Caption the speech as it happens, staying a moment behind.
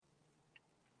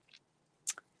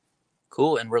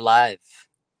Cool, and we're live.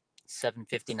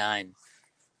 7:59.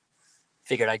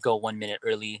 Figured I'd go 1 minute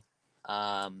early,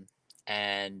 um,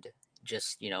 and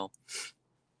just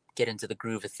get into the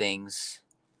groove of things.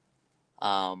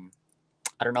 Um,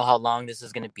 I don't know how long this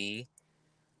is gonna be.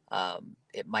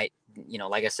 It might,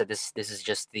 like I said, this is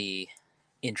just the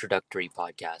introductory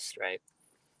podcast, right?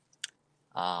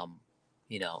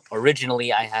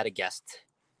 Originally I had a guest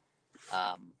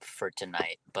for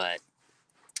tonight, but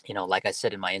like I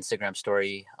said in my Instagram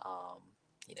story,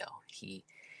 he,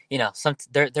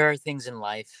 there are things in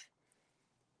life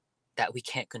that we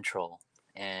can't control.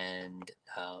 And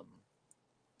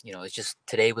it's just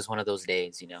today was one of those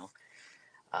days.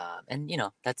 And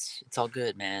that's it's all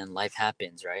good, man. Life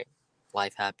happens, right?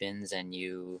 Life happens, and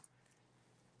you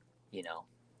know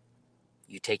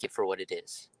you take it for what it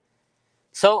is.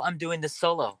 So I'm doing this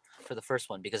solo for the first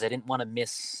one because I didn't want to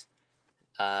miss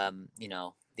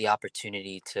the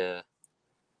opportunity to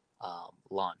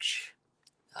launch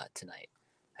tonight.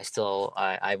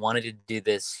 I wanted to do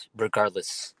this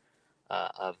regardless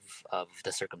of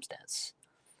the circumstance.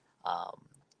 um,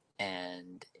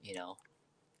 and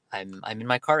I'm in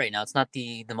my car right now. It's not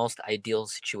the most ideal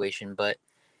situation, but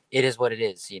it is what it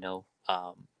is.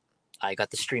 I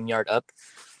got the StreamYard up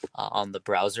on the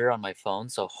browser on my phone,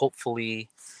 so hopefully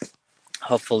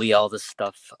all this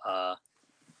stuff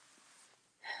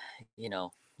you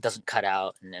know doesn't cut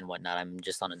out and whatnot. I'm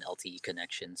just on an LTE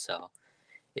connection, so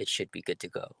it should be good to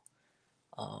go.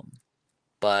 um,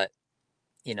 but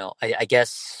I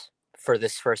guess for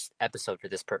this first episode, for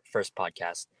this first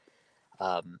podcast,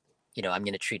 um, I'm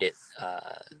gonna treat it.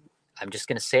 I'm just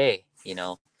gonna say,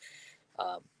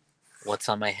 um, what's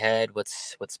on my head,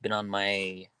 what's been on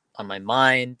my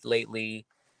mind lately,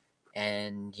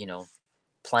 and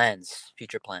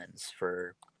future plans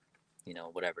for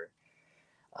whatever.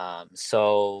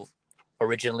 So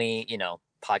originally,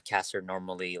 podcasts are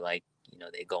normally like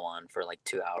they go on for like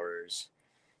 2 hours,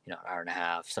 an hour and a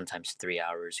half, sometimes 3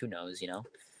 hours. Who knows,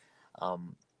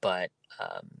 but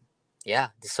yeah.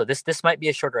 So this might be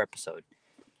a shorter episode.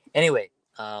 Anyway,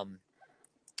 um,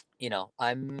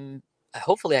 I'm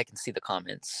hopefully I can see the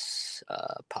comments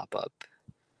pop up.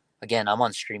 Again, I'm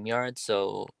on StreamYard,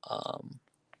 so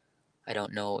I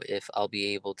don't know if I'll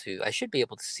be able to. I should be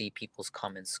able to see people's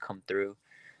comments come through.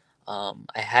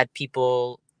 I had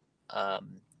people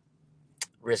um,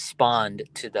 respond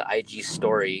to the IG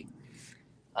story,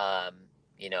 um,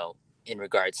 you know, in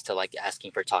regards to like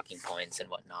asking for talking points and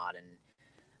whatnot,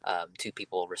 and two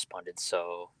people responded.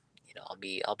 So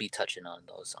I'll be touching on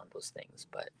those things,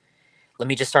 but let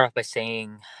me just start off by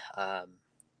saying, um,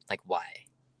 like, why,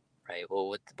 right?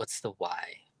 Well, what's the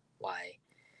why? Why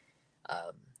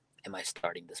um, am I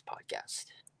starting this podcast?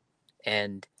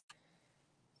 And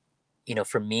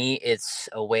for me, it's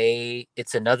a way.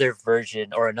 It's another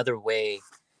version or another way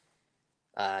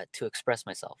to express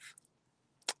myself.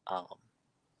 Um,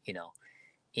 you know,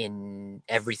 in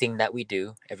everything that we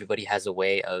do, everybody has a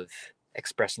way of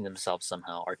expressing themselves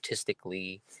somehow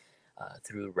artistically,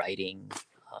 through writing,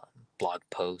 um, blog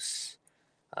posts,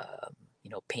 um,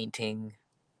 painting,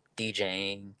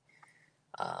 DJing,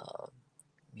 um,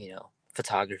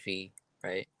 photography,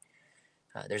 right?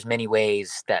 There's many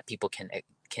ways that people can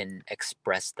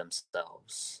express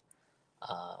themselves,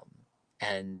 um,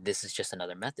 and this is just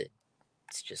another method.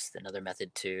 It's just another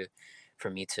method to for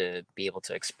me to be able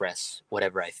to express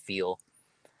whatever I feel.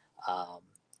 Um,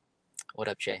 what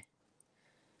up, Jay?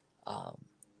 Um,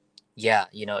 yeah,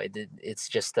 it's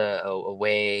just a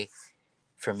way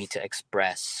for me to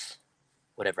express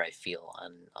whatever I feel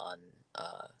on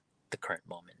uh, the current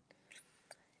moment.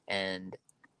 And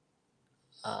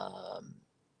um,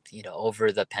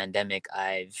 over the pandemic,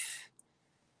 I've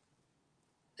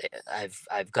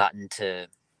gotten to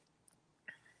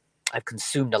I've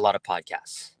consumed a lot of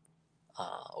podcasts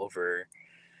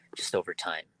over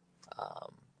time.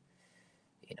 Um,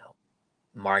 you know,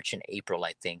 March and April,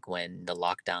 I think, when the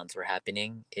lockdowns were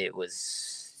happening, it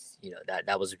was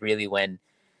that was really when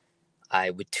I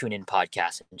would tune in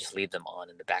podcasts and just leave them on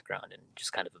in the background and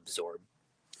just kind of absorb,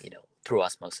 through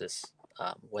osmosis,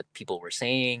 what people were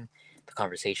saying, the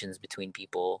conversations between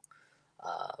people.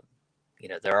 Um,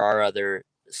 there are other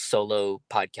solo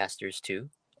podcasters too,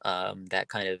 that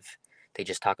kind of they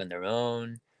just talk on their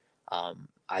own.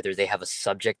 Either they have a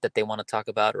subject that they want to talk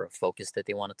about or a focus that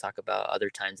they want to talk about. Other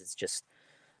times it's just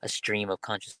a stream of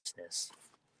consciousness.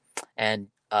 And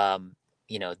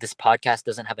this podcast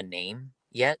doesn't have a name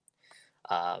yet.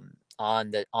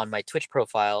 On my Twitch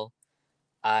profile,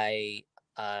 I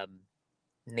um,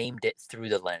 named it Through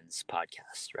the Lens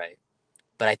podcast, right?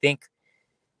 But I think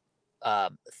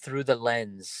Through the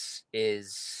Lens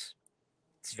is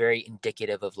it's very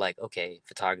indicative of like, okay,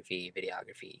 photography,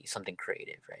 videography, something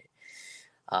creative, right?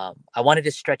 I wanted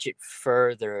to stretch it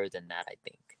further than that, I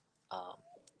think. Um,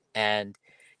 and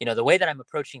the way that I'm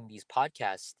approaching these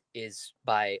podcasts is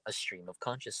by a stream of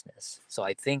consciousness. So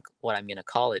I think what I'm going to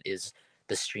call it is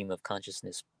the stream of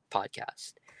consciousness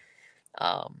podcast.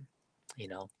 Um, you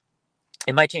know,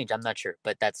 it might change. I'm not sure,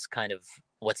 but that's kind of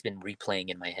what's been replaying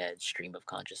in my head: stream of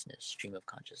consciousness, stream of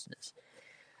consciousness.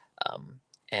 Um,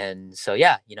 and so,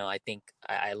 yeah, I think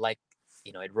I like,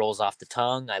 it rolls off the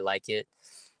tongue. I like it.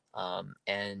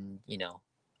 And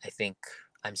I think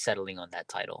I'm settling on that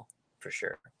title for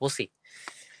sure. We'll see.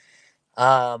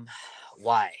 Um,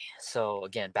 why? So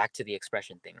again, back to the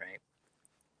expression thing, right?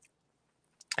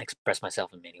 I express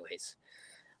myself in many ways,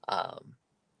 um,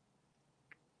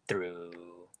 through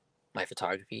my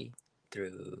photography,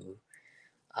 through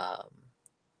um,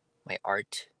 my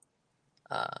art,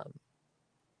 um,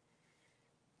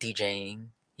 DJing,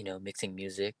 mixing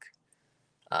music.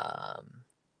 Um,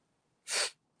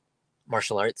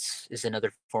 Martial arts is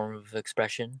another form of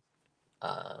expression,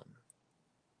 um,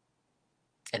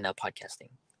 and now podcasting.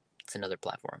 It's another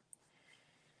platform.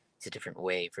 It's a different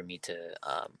way for me to,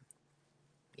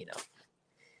 you know,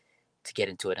 to get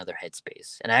into another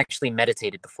headspace. And I actually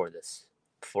meditated before this.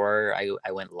 Before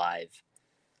I went live,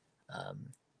 um,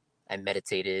 I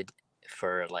meditated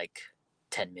for like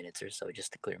 10 minutes or so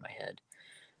just to clear my head.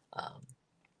 Um,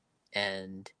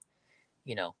 and,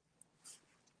 you know,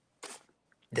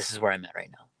 this is where I'm at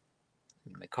right now.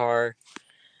 I'm in my car,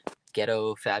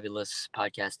 ghetto, fabulous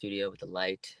podcast studio with the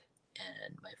light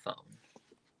and my phone.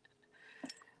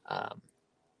 Um,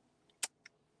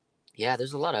 yeah,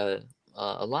 there's a lot of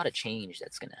change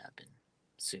that's gonna happen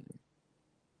soon,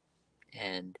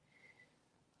 and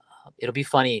it'll be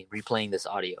funny replaying this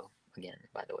audio again.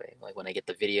 By the way, like when I get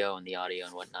the video and the audio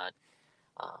and whatnot,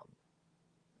 um,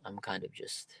 I'm kind of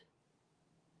just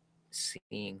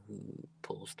seeing who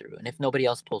pulls through, and if nobody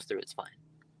else pulls through, it's fine.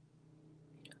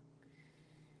 You know,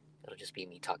 it'll just be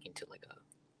me talking to like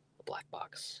a black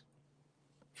box.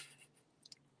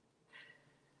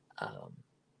 Um,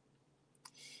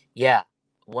 yeah,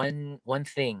 one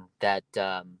thing that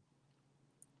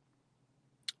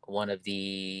one of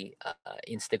the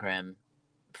Instagram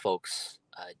folks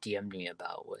DM'd me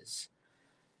about was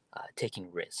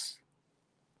taking risks,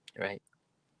 right?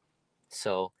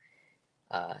 So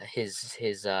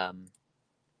his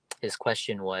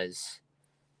question was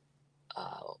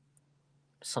uh,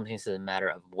 something to the matter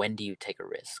of when do you take a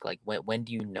risk? Like when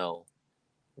do you know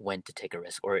when to take a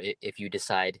risk, or if you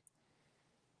decide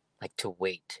like to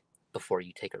wait before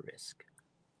you take a risk?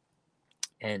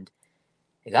 And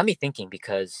it got me thinking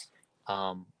because,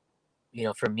 um,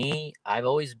 for me, I've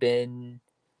always been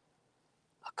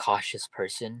a cautious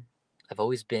person. I've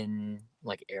always been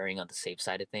like erring on the safe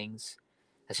side of things.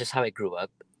 That's just how I grew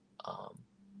up. Um,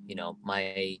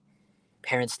 my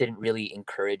parents didn't really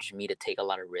encourage me to take a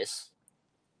lot of risks.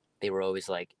 They were always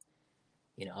like,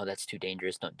 oh, that's too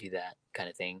dangerous. Don't do that kind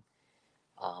of thing.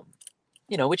 Um,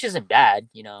 which isn't bad.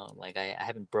 Like I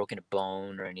haven't broken a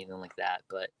bone or anything like that.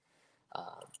 But,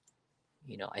 um,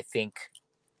 I think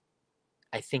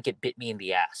it bit me in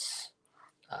the ass.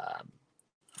 Um,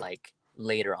 like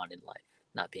later on in life,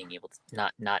 not being able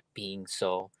to, not being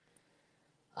so,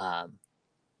 um,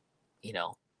 you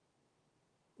know,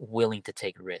 willing to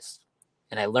take risks.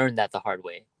 And I learned that the hard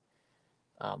way.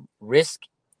 Risk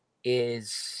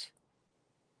is,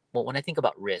 well, when I think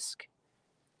about risk,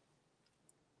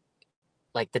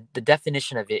 like the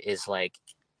definition of it is like,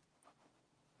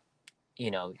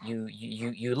 you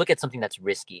look at something that's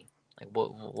risky. Like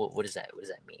what does that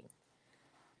mean?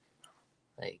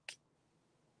 Like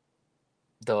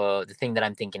the thing that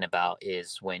I'm thinking about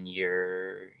is when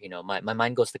you're, my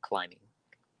mind goes to climbing.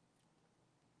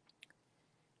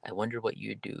 I wonder what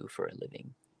you do for a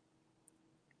living.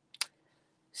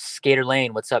 Skater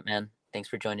Lane, what's up, man? Thanks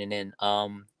for joining in.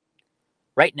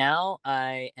 Right now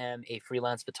I am a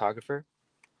freelance photographer.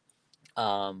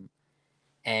 Um,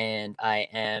 and I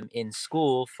am in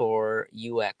school for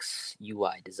UX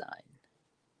UI design.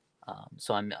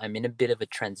 So I'm in a bit of a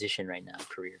transition right now,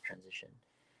 career transition.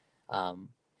 Um,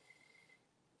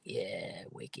 yeah,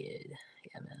 wicked.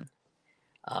 Yeah, man.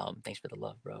 Thanks for the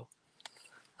love, bro.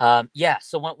 Yeah.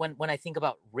 So when I think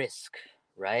about risk,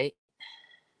 right?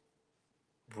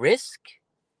 Risk,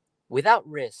 without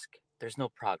risk, there's no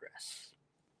progress.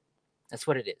 That's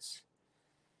what it is.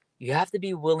 You have to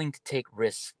be willing to take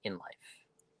risks in life,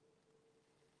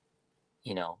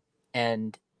 you know.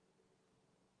 And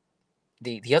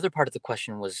the other part of the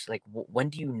question was like, when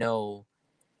do you know?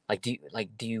 Like,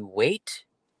 do you wait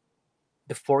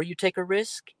before you take a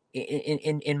risk,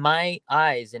 in my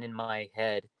eyes and in my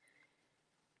head,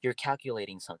 you're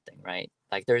calculating something, right?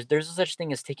 Like there's a such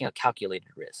thing as taking a calculated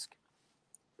risk.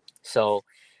 So,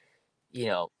 you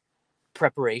know,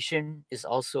 preparation is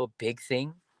also a big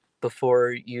thing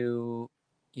before you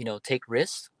take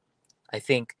risks. I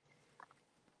think,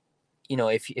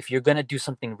 if you're gonna do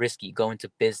something risky, go into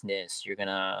business, you're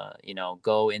gonna,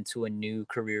 go into a new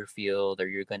career field, or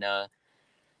you're gonna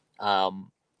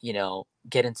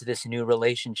get into this new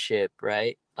relationship,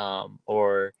 right?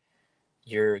 Or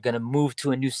you're gonna move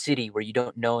to a new city where you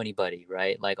don't know anybody,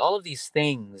 right? Like all of these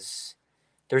things,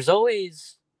 there's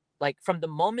always, like, from the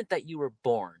moment that you were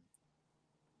born,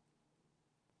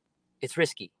 it's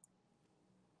risky.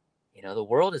 The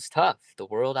world is tough. The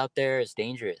world out there is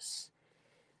dangerous.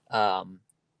 Um,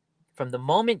 from the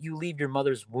moment you leave your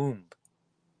mother's womb,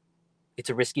 it's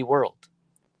a risky world.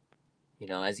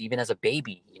 As even as a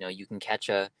baby, you can catch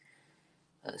a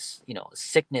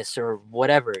sickness or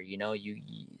whatever.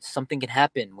 Something can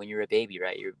happen when you're a baby,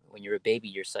 right? When you're a baby,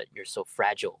 you're so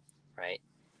fragile, right?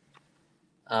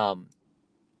 Um,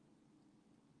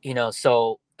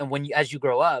 so, and as you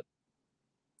grow up,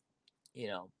 you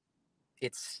know,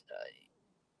 it's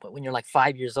when you're like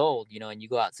 5 years old, and you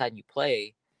go outside and you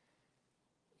play,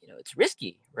 it's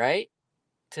risky, right?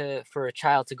 For a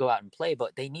child to go out and play,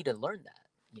 but they need to learn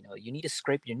that. You need to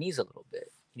scrape your knees a little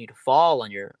bit. You need to fall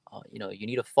on your, you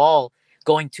need to fall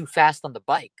going too fast on the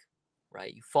bike,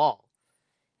 right? You fall,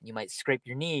 you might scrape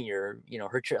your knee, or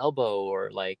hurt your elbow,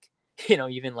 or like,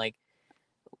 even like,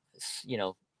 s- you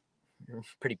know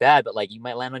pretty bad, but like you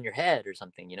might land on your head or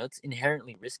something. It's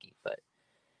inherently risky, but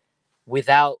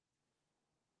without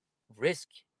risk,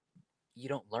 you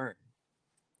don't learn.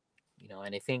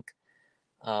 And I think,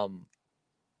 um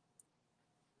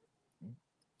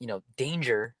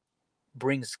danger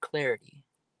brings clarity.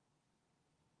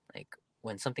 Like,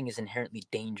 when something is inherently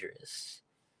dangerous,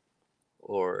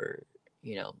 or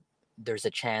you know there's a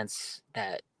chance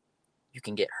that you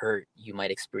can get hurt, you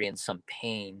might experience some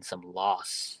pain, some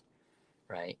loss,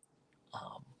 right?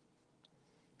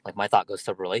 Like, my thought goes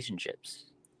to relationships,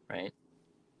 right?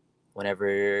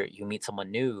 Whenever you meet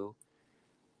someone new,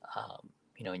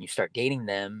 and you start dating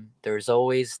them, there's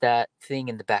always that thing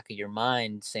in the back of your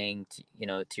mind saying to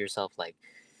yourself, like,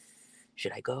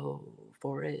 should I go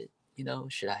for it?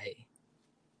 Should I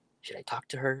talk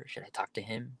to her? Should I talk to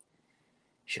him?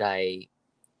 Should I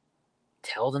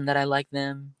tell them that I like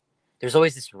them? There's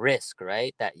always this risk,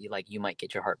 right? That you might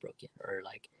get your heart broken, or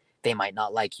like they might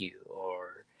not like you,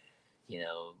 or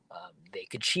they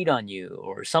could cheat on you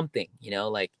or something.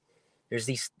 Like, there's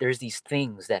these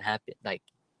things that happen. Like,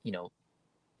 you know,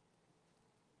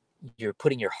 you're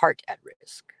putting your heart at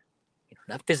risk.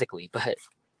 Not physically, but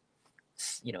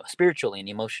spiritually and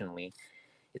emotionally,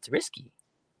 it's risky.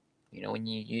 When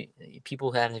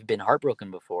people that have been heartbroken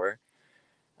before,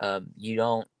 you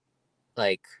don't,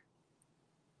 like,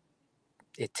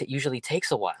 usually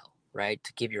takes a while, right,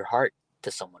 to give your heart to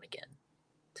someone again,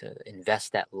 to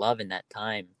invest that love and that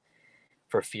time,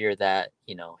 for fear that,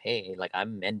 hey, like,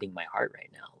 I'm mending my heart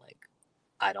right now. Like,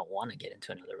 I don't want to get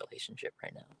into another relationship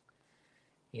right now,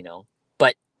 you know.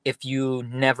 But if you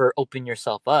never open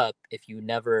yourself up, if you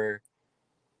never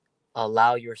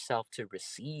allow yourself to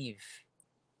receive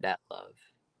that love,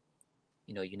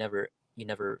 you never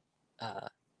uh,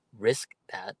 risk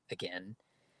that again,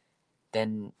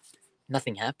 then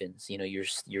nothing happens.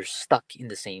 You're stuck in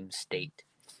the same state.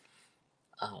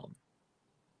 Um,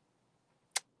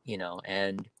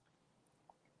 and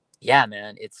yeah,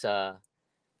 man, it's that's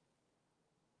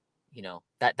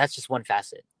just one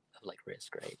facet of, like,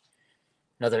 risk, right?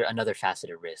 Another facet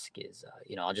of risk is,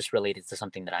 I'll just relate it to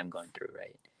something that I'm going through,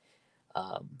 right?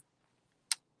 Um,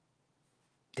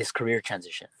 this career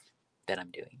transition that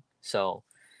I'm doing. So,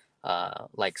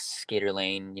 like Skater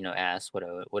Lane, asked, what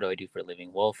do I do for a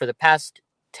living? Well, for the past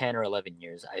 10 or 11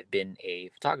 years, I've been a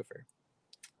photographer.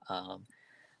 Um,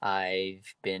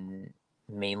 I've been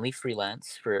mainly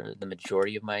freelance for the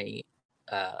majority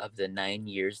of the 9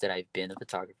 years that I've been a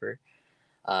photographer.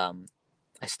 Um,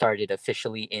 I started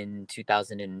officially in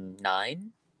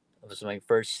 2009. It was my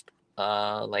first,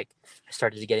 like, I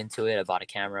started to get into it. I bought a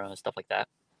camera and stuff like that.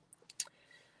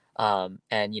 And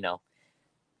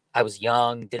I was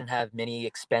young, didn't have many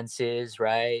expenses,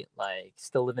 right? Like,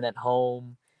 still living at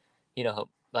home,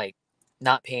 like,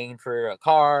 not paying for a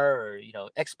car, or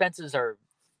expenses are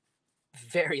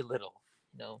very little,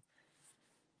 you know.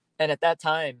 And at that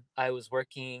time, I was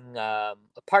working a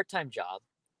part-time job.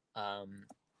 Um,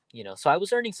 so I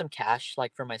was earning some cash,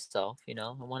 like, for myself. I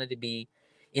wanted to be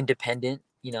independent.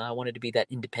 I wanted to be that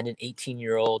independent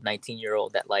 18-year-old,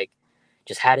 19-year-old that, like,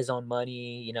 just had his own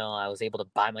money. I was able to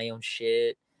buy my own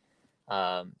shit.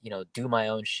 do my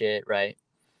own shit, right?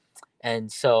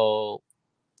 And so,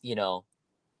 you know,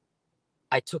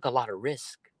 I took a lot of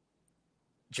risk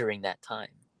during that time,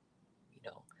 you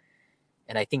know,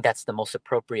 and I think that's the most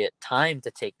appropriate time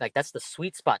to take, like, that's the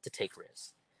sweet spot to take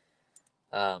risks.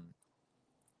 Um,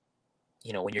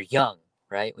 when you're young,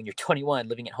 right? When you're 21,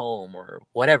 living at home or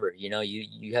whatever,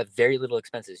 you have very little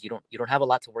expenses. You don't have a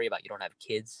lot to worry about. You don't have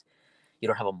kids. You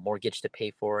don't have a mortgage to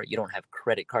pay for. You don't have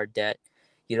credit card debt.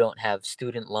 You don't have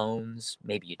student loans.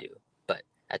 Maybe you do, but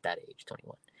at that age,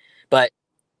 21. But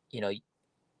you know,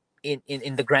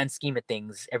 in the grand scheme of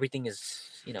things, everything is,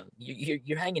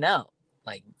 you're hanging out.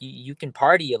 Like you can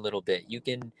party a little bit. You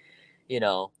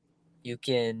know, you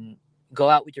can go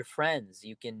out with your friends.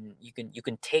 You can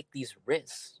take these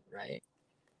risks, right?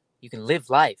 You can live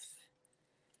life.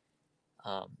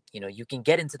 You can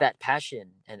get into that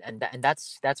passion, and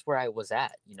that's where I was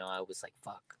at. I was like,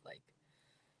 fuck, like,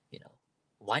 you know,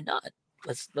 why not?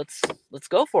 Let's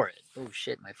go for it. Oh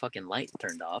shit, my fucking light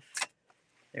turned off.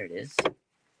 There it is.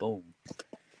 Boom.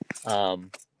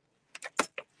 Um,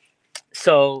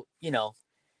 so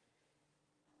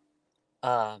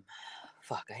um,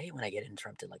 fuck, I hate when I get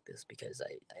interrupted like this because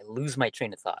I lose my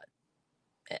train of thought.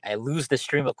 I lose the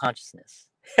stream of consciousness.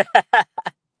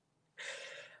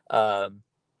 um,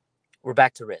 we're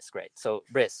back to risk, right? So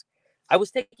risk. I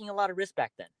was taking a lot of risk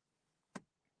back then.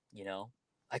 You know,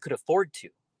 I could afford to.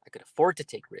 I could afford to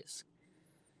take risks.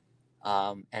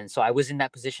 And so I was in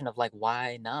that position of like,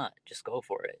 why not just go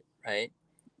for it, right?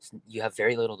 You have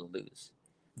very little to lose.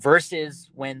 Versus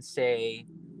when, say,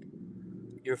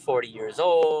 you're 40 years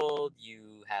old,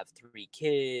 you have 3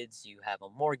 kids, you have a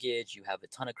mortgage, you have a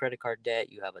ton of credit card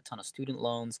debt, you have a ton of student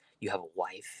loans, you have a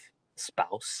wife,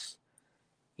 spouse.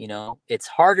 It's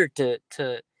harder to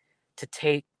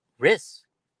take risks,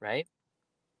 right?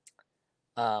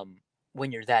 Um,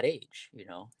 when you're that age.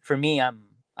 For me, I'm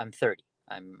 30.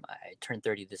 I turned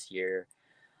 30 this year.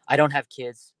 I don't have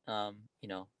kids,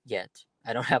 yet.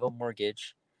 I don't have a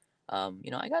mortgage. I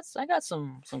got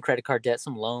some credit card debt,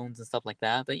 some loans and stuff like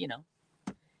that. But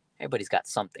everybody's got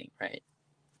something, right?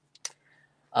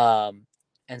 Um,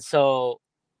 and so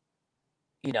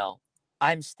you know,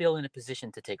 I'm still in a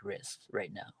position to take risks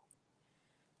right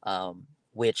now,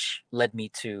 which led me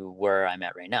to where I'm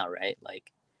at right now, right?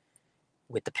 Like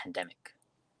with the pandemic,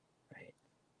 right?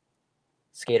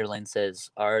 Skaterland says,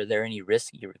 "Are there any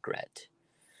risks you regret?"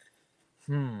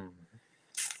 Hmm.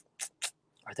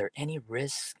 Are there any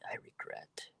risks I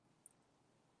regret?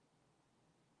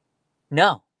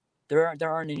 No, there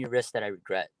aren't any risks that I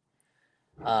regret.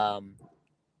 Um,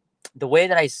 the way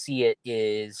that I see it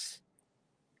is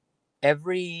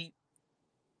every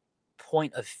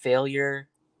point of failure,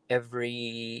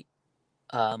 every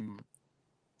um,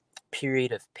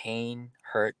 period of pain,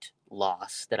 hurt,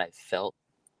 loss that I felt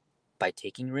by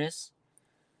taking risks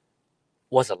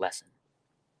was a lesson.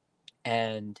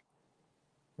 And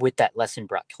with that lesson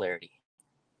brought clarity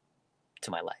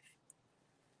to my life,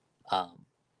 um,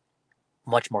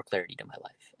 much more clarity to my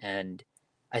life. And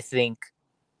I think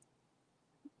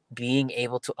being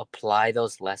able to apply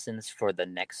those lessons for the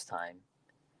next time,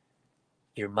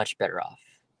 you're much better off.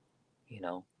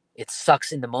 It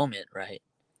sucks in the moment, right?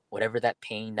 Whatever that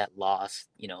pain, that loss,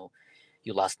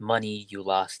 you lost money, you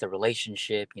lost a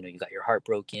relationship, you got your heart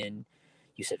broken.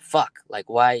 You said, fuck, like,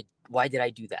 why did I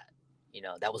do that?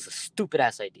 That was a stupid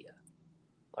ass idea.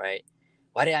 All right.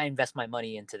 Why did I invest my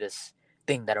money into this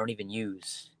thing that I don't even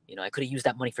use? I could have used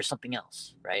that money for something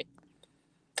else, right?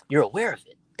 You're aware of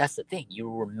it. That's the thing. You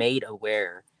were made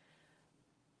aware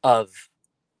of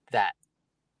that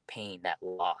pain, that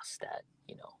loss, that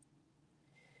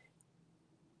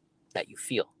you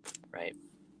feel, right?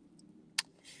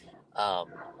 Um,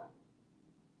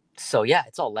 so yeah,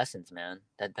 it's all lessons, man.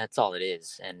 That's all it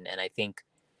is. And I think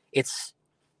it's,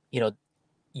 you know,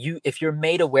 if you're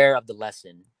made aware of the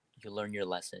lesson, you learn your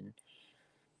lesson.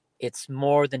 It's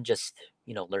more than just,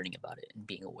 learning about it and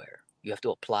being aware. You have to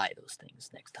apply those things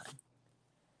next time.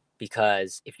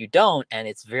 Because if you don't, and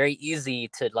it's very easy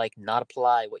to like not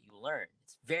apply what you learn,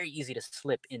 it's very easy to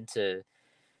slip into,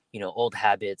 old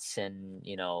habits and,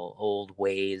 old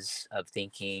ways of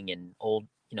thinking and old,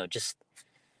 just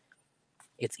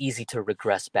it's easy to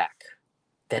regress back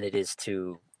than it is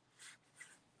to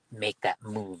make that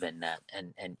move and that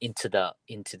and into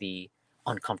the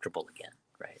uncomfortable again,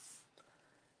 right?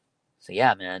 So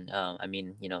yeah, man. I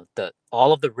mean, the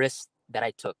all of the risks that I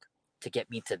took to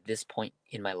get me to this point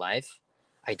in my life,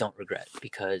 I don't regret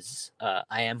because I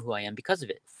am who I am because of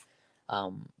it.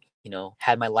 Um,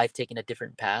 had my life taken a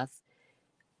different path,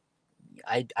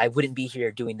 I wouldn't be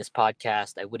here doing this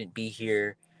podcast. I wouldn't be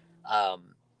here,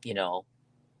 um, you know,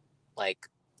 like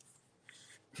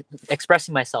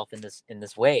expressing myself in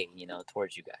this way, you know,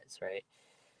 towards you guys, right?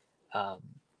 Um,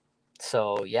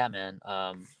 so yeah, man.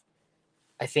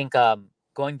 I think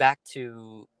going back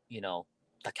to, you know,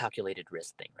 the calculated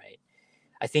risk thing, right?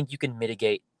 I think you can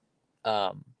mitigate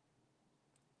um,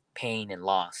 pain and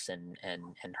loss and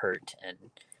hurt and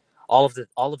all of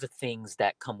the things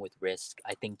that come with risk.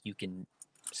 I think you can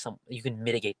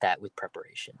mitigate that with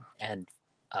preparation and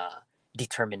uh,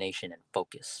 determination and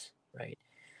focus, right?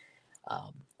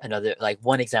 Another like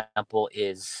one example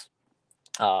is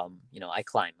you know, I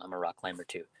climb. I'm a rock climber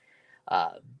too,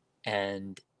 um,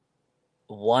 and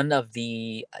one of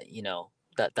the you know,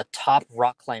 the top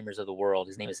rock climbers of the world.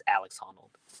 His name is Alex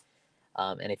Honnold.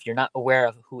 And if you're not aware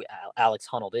of who Alex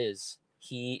Honnold is,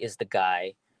 he is the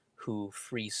guy who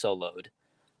free soloed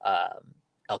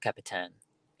El Capitan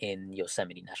in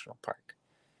Yosemite National Park.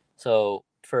 So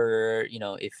for you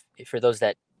know, if for those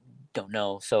that don't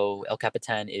know, so El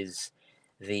Capitan is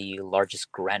the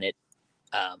largest granite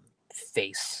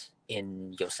face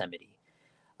in Yosemite.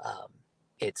 Um,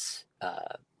 it's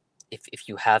if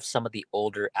you have some of the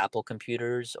older Apple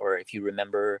computers, or if you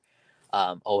remember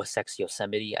OS X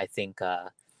Yosemite, I think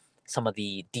some of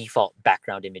the default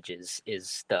background images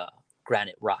is the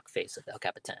granite rock face of El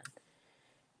Capitan.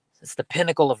 It's the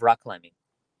pinnacle of rock climbing.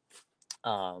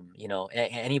 You know,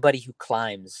 anybody who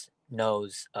climbs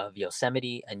knows of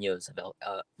Yosemite and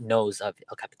knows of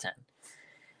El Capitan.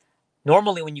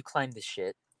 Normally, when you climb this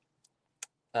shit,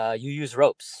 you use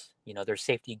ropes. You know, there's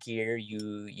safety gear.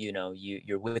 You know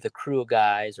you're with a crew of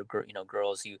guys or you know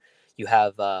girls. You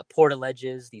have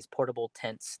portaledges, these portable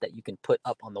tents that you can put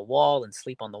up on the wall and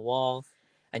sleep on the wall,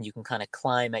 and you can kind of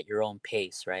climb at your own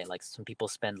pace, right? Like some people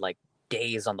spend like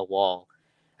days on the wall,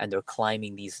 and they're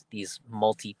climbing these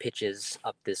multi pitches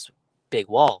up this big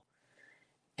wall,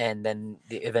 and then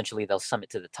eventually they'll summit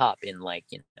to the top in like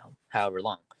you know however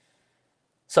long.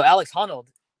 So Alex Honnold,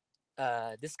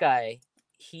 this guy,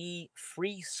 he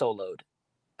free soloed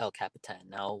El Capitan.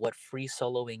 Now, what free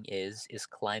soloing is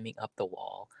climbing up the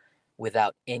wall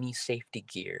without any safety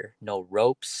gear, no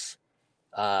ropes,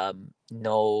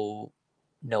 no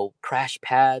crash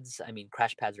pads. I mean,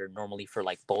 crash pads are normally for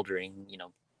like bouldering, you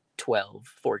know,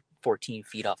 14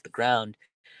 feet off the ground.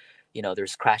 You know,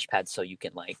 there's crash pads so you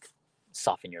can like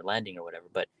soften your landing or whatever.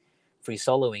 But free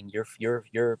soloing,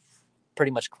 you're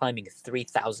pretty much climbing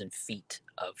 3,000 feet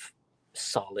of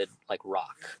solid like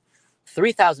rock,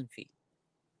 3,000 feet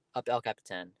up El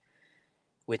Capitan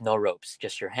with no ropes,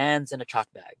 just your hands and a chalk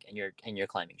bag and your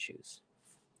climbing shoes.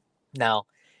 Now,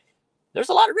 there's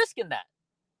a lot of risk in that.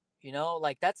 You know,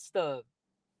 like that's the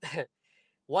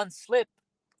one slip,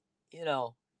 you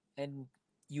know, and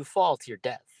you fall to your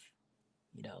death.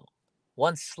 You know,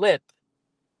 one slip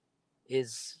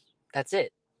is that's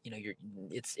it. You know,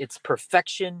 it's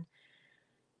perfection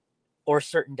or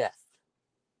certain death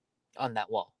on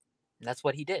that wall. And that's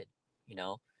what he did, you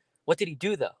know. What did he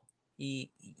do though?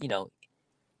 He you know,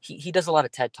 he does a lot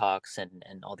of TED Talks and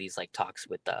all these like talks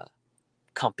with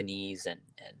companies and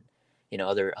you know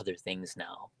other things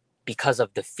now because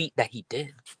of the feat that he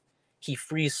did. He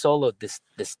free soloed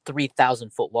this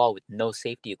 3,000 foot wall with no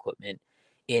safety equipment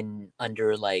in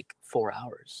under like 4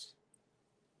 hours.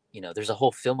 You know, there's a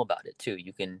whole film about it too.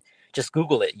 You can just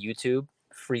Google it, YouTube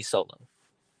free solo.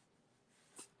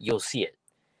 You'll see it,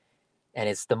 and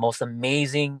it's the most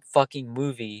amazing fucking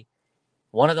movie.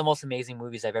 One of the most amazing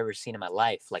movies I've ever seen in my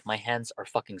life. Like my hands are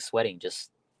fucking sweating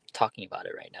just talking about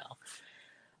it right now.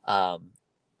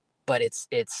 But it's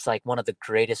like one of the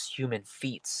greatest human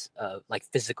feats, like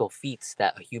physical feats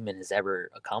that a human has ever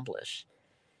accomplished.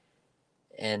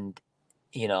 And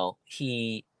you know,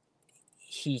 he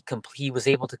was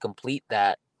able to complete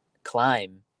that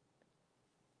climb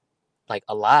like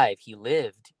alive. He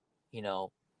lived, you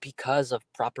know, because of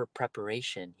proper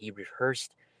preparation. He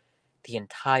rehearsed the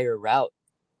entire route,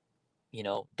 you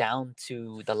know, down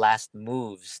to the last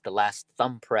moves, the last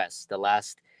thumb press, the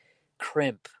last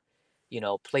crimp. You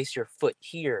know, place your foot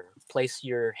here, place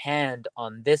your hand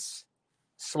on this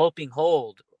sloping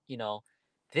hold, you know,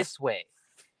 this way.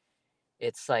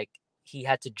 It's like he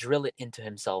had to drill it into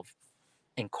himself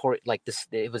and like this.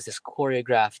 It was this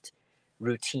choreographed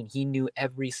routine. He knew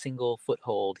every single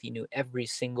foothold. He knew every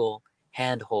single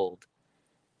hand hold.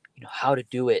 You know how to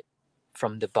do it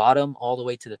from the bottom all the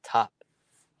way to the top.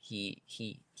 He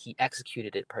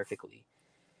executed it perfectly,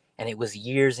 and it was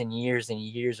years and years and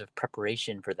years of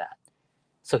preparation for that,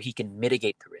 so he can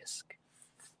mitigate the risk.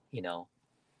 You know,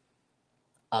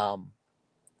 um,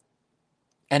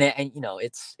 and you know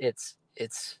it's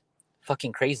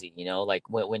fucking crazy. You know, like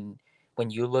when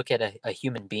you look at a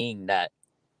human being that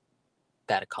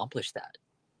accomplished that,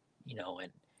 you know,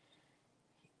 and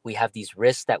we have these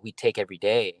risks that we take every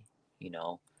day, you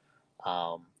know.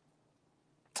 Um,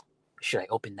 should I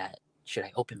open that? Should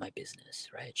I open my business,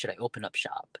 right? Should I open up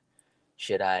shop?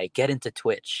 Should I get into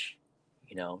Twitch?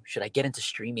 You know, should I get into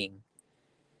streaming?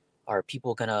 Are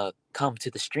people gonna come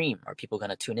to the stream? Are people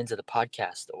gonna tune into the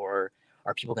podcast, or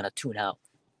are people gonna tune out?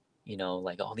 You know,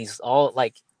 like all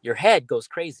like your head goes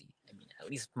crazy. I mean, at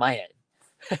least my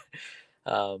head.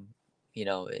 um,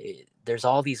 there's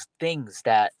all these things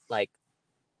that like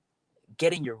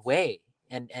get in your way,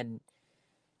 and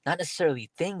not necessarily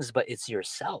things, but it's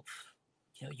yourself.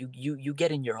 You know, you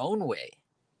get in your own way,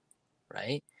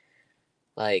 right?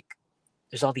 Like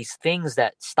there's all these things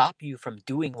that stop you from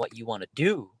doing what you want to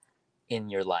do in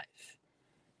your life.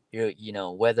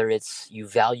 Whether it's you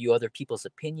value other people's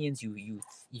opinions, you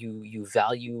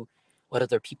value what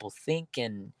other people think,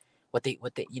 and what they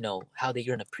how they're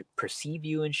gonna perceive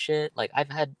you and shit. Like I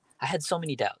had so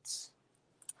many doubts,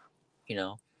 you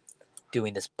know,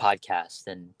 doing this podcast,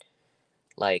 and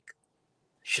like,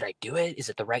 should I do it? Is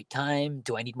it the right time?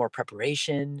 Do I need more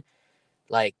preparation?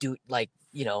 Like,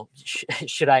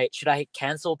 should I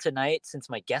cancel tonight since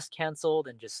my guest canceled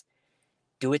and just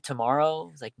do it tomorrow?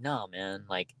 It's like, no, man.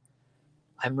 Like,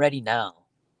 I'm ready now,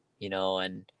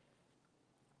 and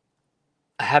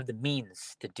I have the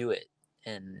means to do it,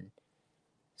 and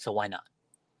so why not?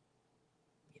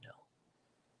 You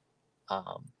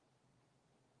know,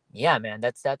 yeah, man.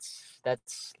 That's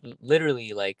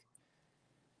literally like,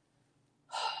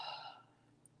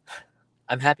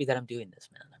 I'm happy that I'm doing this,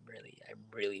 man. I'm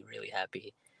really, really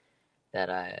happy that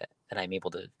I'm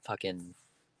able to fucking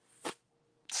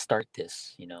start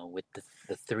this. With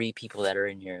the three people that are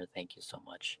in here. Thank you so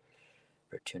much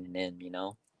for tuning in.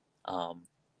 Um,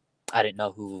 I didn't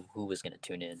know who was gonna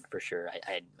tune in for sure. I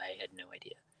had no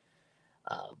idea.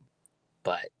 Um,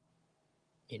 but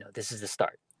this is the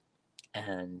start,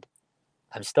 and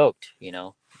I'm stoked.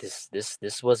 This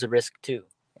was a risk too.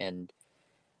 And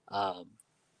um,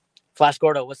 Flash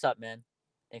Gordo, what's up, man?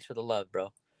 Thanks for the love,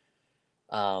 bro.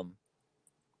 Um,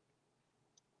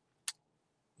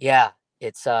 yeah,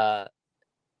 it's I'm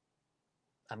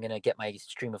gonna get my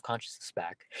stream of consciousness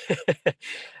back.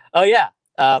 Oh yeah,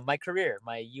 my career,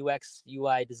 my UX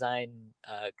UI design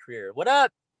career. What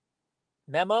up,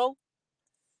 Memo?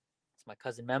 It's my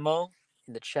cousin Memo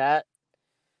in the chat.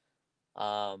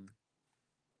 Um,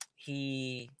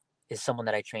 he is someone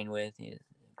that I train with. He's a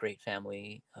great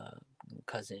family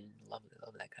cousin. Love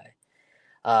that guy.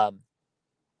 Um,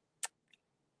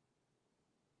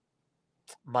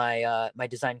 my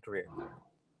design career.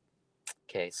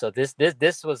 Okay, so this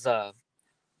was a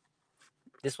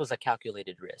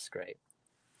calculated risk, right?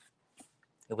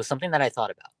 It was something that I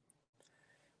thought about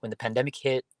when the pandemic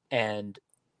hit, and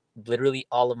literally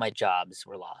all of my jobs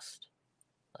were lost.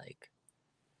 Like,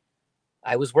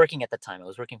 I was working at the time. I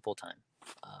was working full time.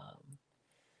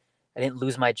 I didn't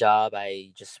lose my job.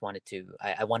 I just wanted to.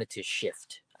 I wanted to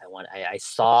shift. I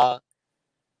saw.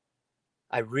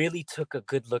 I really took a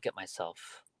good look at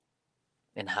myself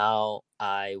and how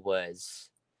I was,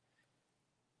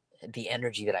 the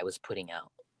energy that I was putting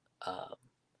out. Um,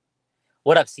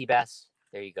 what up, Seabass?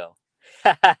 There you go.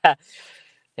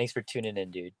 Thanks for tuning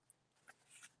in, dude.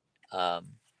 Um,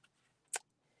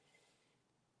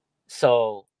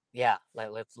 so yeah,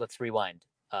 let's rewind.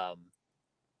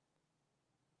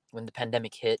 When the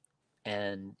pandemic hit,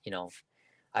 and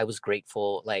I was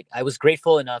grateful. Like, I was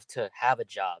grateful enough to have a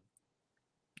job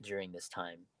during this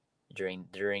time, during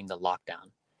the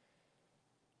lockdown.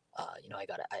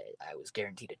 I was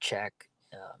guaranteed a check.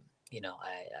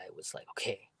 I was like,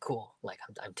 okay, cool. Like,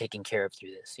 I'm taken care of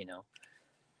through this.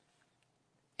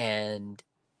 And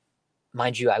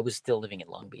mind you, I was still living in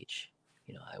Long Beach.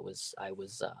 I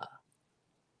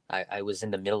was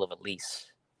in the middle of a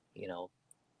lease. You know,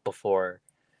 before,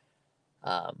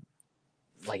 um,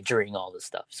 like, during all this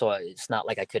stuff. So it's not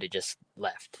like I could have just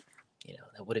left.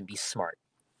 That wouldn't be smart.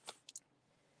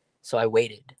 So I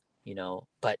waited.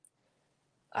 But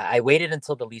I waited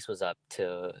until the lease was up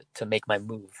to make my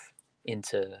move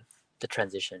into the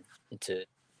transition, into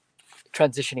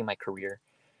transitioning my career.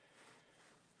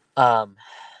 Um,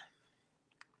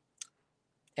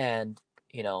 and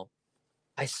you know,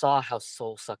 I saw how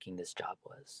soul sucking this job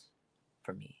was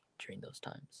for me during those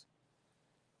times.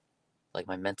 Like,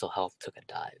 my mental health took a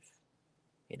dive.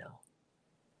 You know,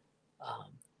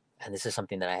 um, and this is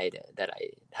something that I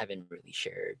haven't really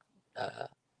shared uh,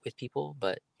 with people,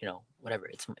 but whatever.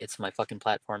 It's my fucking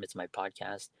platform. It's my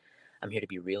podcast. I'm here to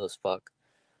be real as fuck.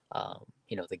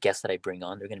 The guests that I bring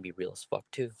on, they're gonna be real as fuck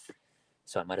too.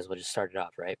 So I might as well just start it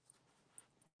off, right?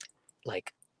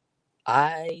 Like,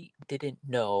 I didn't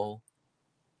know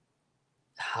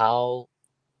how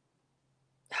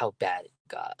how bad it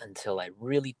got until I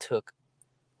really took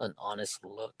an honest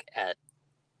look at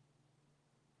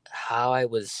how I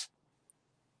was,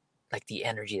 like, the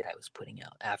energy that I was putting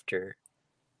out after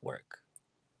work.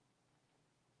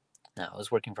 Now, I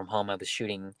was working from home. I was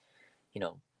shooting, you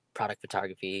know, product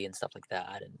photography and stuff like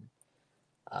that, and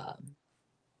um,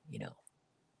 you know,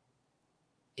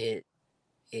 it,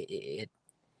 it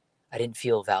I didn't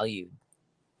feel valued.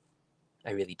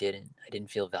 I really didn't. I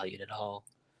didn't feel valued at all.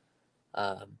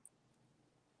 Um,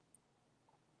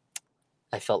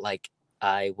 I felt like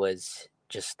I was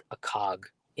just a cog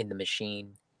in the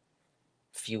machine,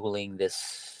 fueling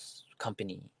this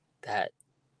company that,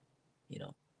 you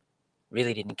know,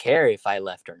 really didn't care if I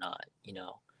left or not.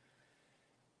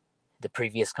 The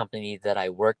previous company that I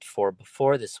worked for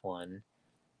before this one,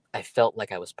 I felt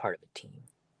like I was part of a team.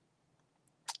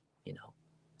 You know,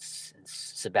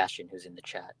 Sebastian, who's in the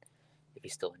chat, if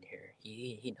he's still in here,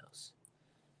 he knows.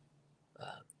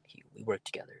 We worked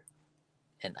together,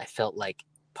 and I felt like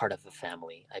part of a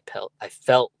family. I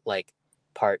felt like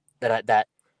part that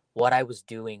what I was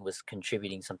doing was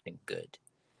contributing something good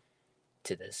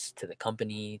to the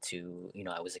company.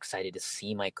 I was excited to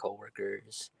see my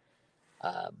coworkers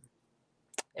um,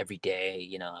 every day.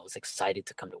 I was excited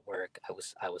to come to work. I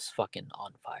was fucking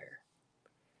on fire.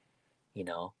 You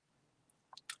know,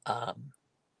 um,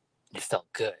 it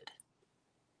felt good.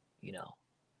 You know,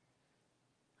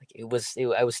 like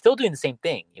I was still doing the same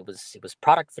thing. It was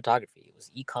product photography. It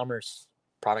was e-commerce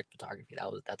product photography.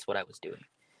 That's what I was doing.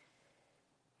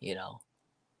 You know,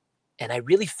 and I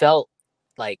really felt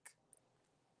like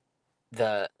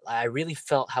I really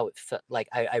felt how it felt. Like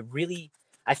I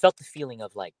felt the feeling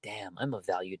of like, damn, I'm a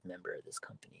valued member of this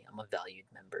company. I'm a valued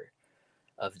member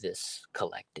of this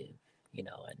collective.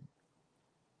 And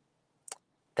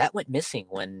that went missing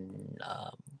when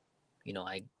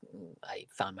I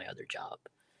found my other job.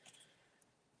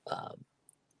 Um,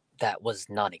 that was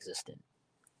non-existent,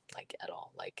 like at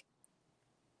all. Like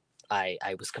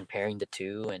I was comparing the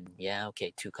two, and yeah,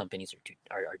 okay, two companies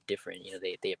are different.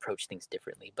 They approach things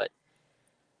differently, but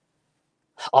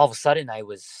all of a sudden I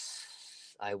was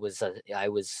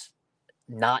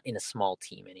not in a small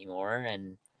team anymore,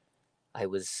 and I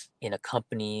was in a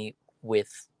company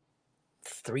with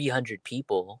 300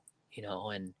 people,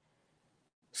 and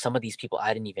some of these people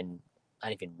I didn't even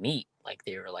meet. Like,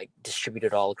 they were like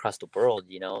distributed all across the world.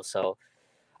 So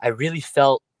I really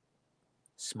felt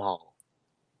small.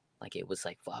 Like, it was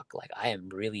like, fuck, like I am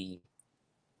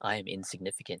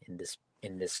insignificant in this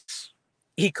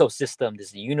ecosystem,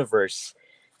 this universe,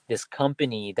 this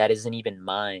company that isn't even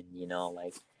mine.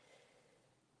 Like,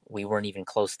 we weren't even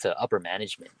close to upper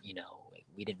management. Like,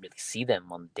 we didn't really see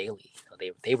them on the daily.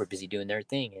 They were busy doing their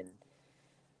thing. And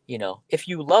if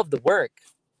you love the work,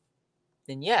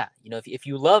 then yeah, if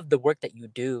you love the work that you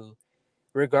do,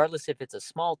 regardless if it's a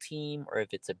small team or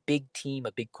if it's a big team,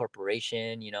 a big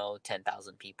corporation,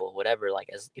 10,000 people, whatever, like,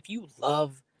 as if you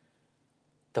love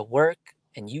the work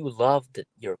and you love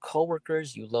your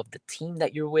coworkers, you love the team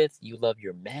that you're with, you love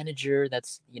your manager,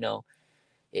 that's,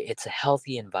 it's a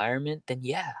healthy environment, then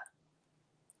yeah.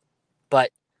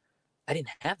 But I didn't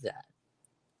have that,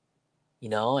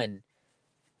 and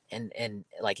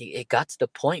like, it got to the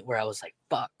point where I was like,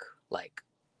 fuck, like,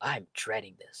 I'm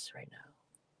dreading this right now.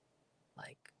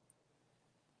 Like,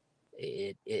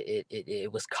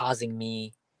 it was causing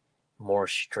me more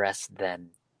stress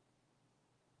than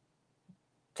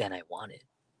I wanted,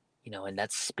 and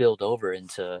that spilled over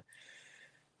into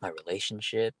my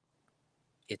relationship.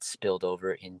 It spilled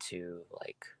over into,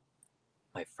 like,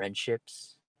 my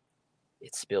friendships.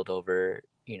 It spilled over,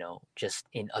 just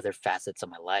in other facets of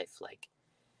my life, like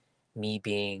me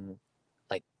being,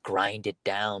 like, grinded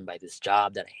down by this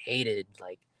job that I hated.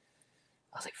 Like,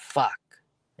 I was like, fuck,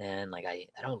 man, like, I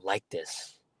don't like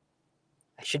this.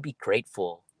 I should be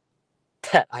grateful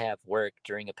that I have work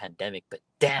during a pandemic, but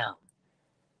damn,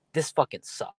 this fucking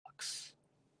sucks,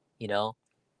 you know?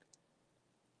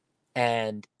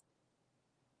 And,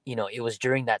 it was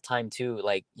during that time too,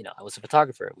 like, I was a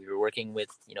photographer. We were working with,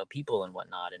 people and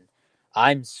whatnot. And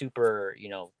I'm super,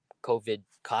 COVID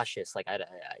cautious. Like,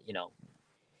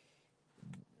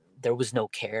 there was no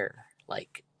care,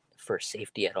 like, for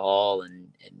safety at all,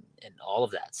 and all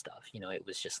of that stuff. It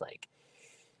was just like,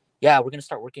 yeah, we're gonna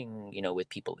start working, with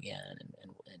people again,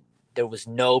 and there was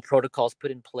no protocols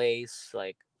put in place.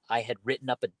 Like, I had written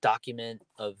up a document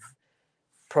of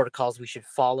protocols we should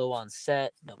follow on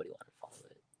set. Nobody wanted to follow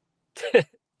it.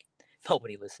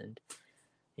 Nobody listened.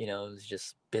 It was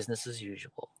just business as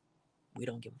usual. We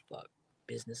don't give a fuck.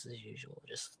 Business as usual.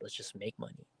 Let's just make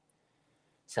money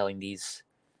selling these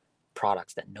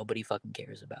products that nobody fucking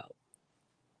cares about.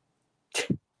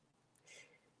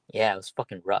 Yeah, it was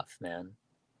fucking rough, man.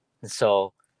 And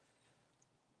so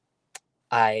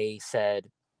I said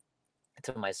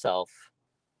to myself,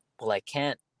 well, I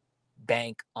can't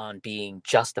bank on being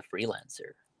just a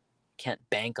freelancer. Can't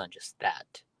bank on just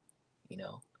that, you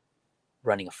know,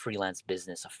 running a freelance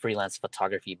business, a freelance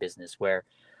photography business where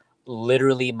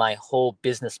literally my whole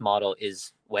business model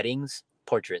is weddings,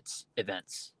 portraits,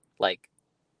 events. Like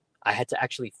I had to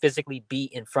actually physically be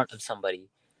in front of somebody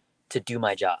to do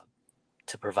my job,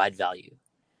 to provide value,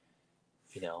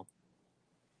 you know.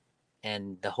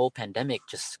 And the whole pandemic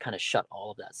just kind of shut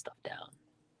all of that stuff down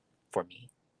for me.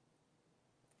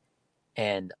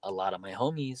 And a lot of my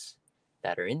homies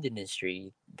that are in the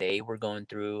industry, they were going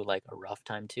through like a rough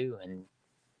time too, and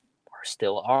or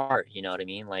still are, you know what I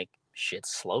mean? Like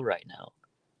shit's slow right now,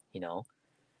 you know.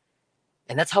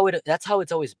 And that's how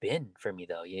it's always been for me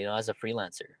though, you know, as a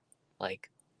freelancer.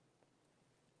 Like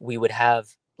we would have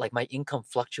like my income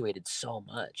fluctuated so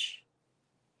much,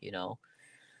 you know,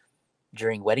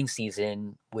 during wedding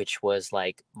season, which was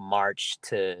like March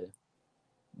to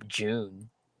June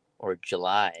or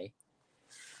July.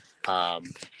 Um,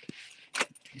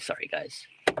 sorry guys,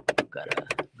 gotta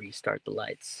restart the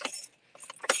lights.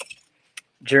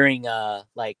 During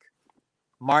like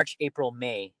March, April,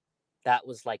 May, that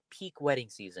was like peak wedding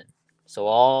season.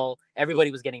 So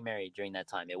everybody was getting married during that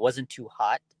time. It wasn't too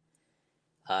hot.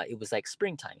 It was like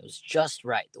springtime. It was just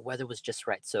right. The weather was just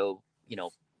right. So you know,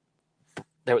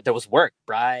 there was work,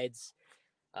 brides,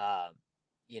 um,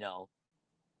 you know,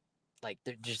 like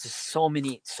there's just so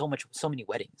many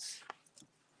weddings,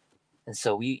 and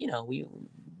so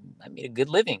I made a good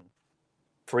living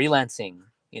freelancing,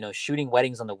 you know, shooting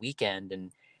weddings on the weekend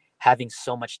and having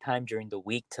so much time during the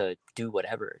week to do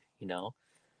whatever, you know,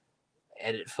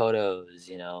 edit photos,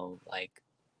 you know, like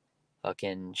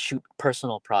fucking shoot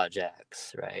personal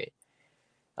projects, right?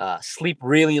 Sleep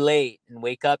really late and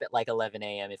wake up at like 11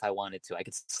 a.m. if I wanted to. I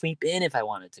could sleep in if I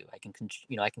wanted to. I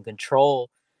can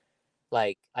control,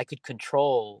 like I could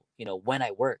control, you know, when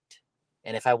I worked.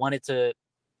 And if I wanted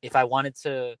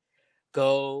to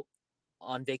go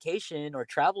on vacation or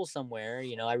travel somewhere,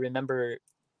 you know, I remember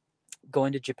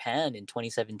going to Japan in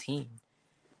 2017.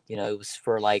 You know, it was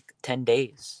for like 10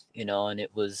 days, you know, and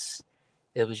it was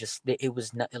just it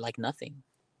was not, like nothing.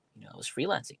 You know, I was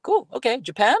freelancing. Cool. Okay,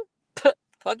 Japan?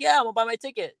 Fuck yeah, I'm gonna buy my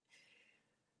ticket.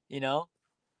 You know,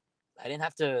 I didn't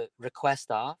have to request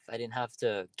off. I didn't have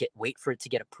to wait for it to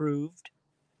get approved.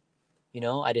 You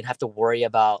know, I didn't have to worry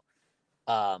about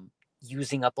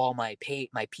using up all my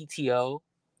PTO,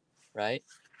 right?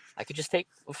 I could just take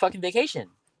a fucking vacation.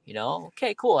 You know,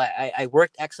 okay, cool. I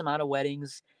worked X amount of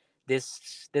weddings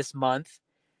this month.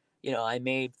 You know, I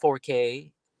made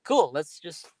 4K. Cool. Let's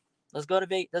go to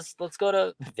Vegas. Let's go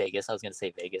to Vegas. I was gonna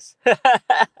say Vegas.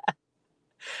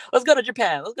 Let's go to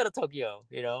Japan. Let's go to Tokyo.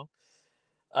 You know.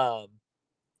 Um.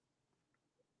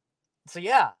 So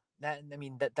yeah,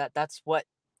 that's what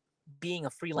being a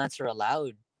freelancer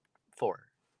allowed for.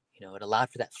 You know, it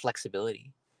allowed for that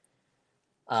flexibility.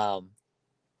 Um.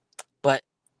 But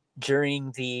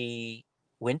during the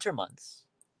winter months,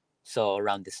 so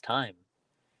around this time,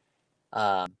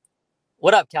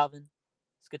 what up, Calvin?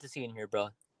 It's good to see you in here, bro.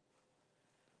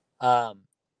 Um.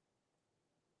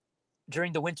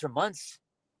 During the winter months,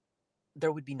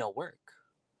 there would be no work,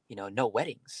 you know, no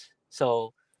weddings.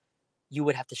 So you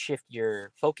would have to shift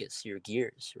your focus, your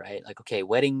gears, right? Like, okay,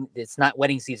 it's not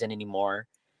wedding season anymore,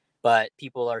 but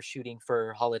people are shooting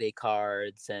for holiday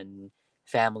cards and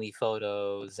family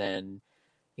photos and,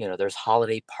 you know, there's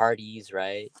holiday parties,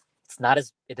 right?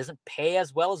 It doesn't pay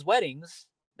as well as weddings,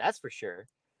 that's for sure,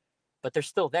 but they're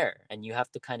still there. And you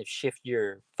have to kind of shift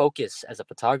your focus as a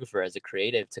photographer, as a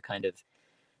creative to kind of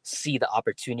see the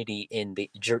opportunity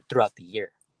throughout the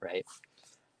year, right?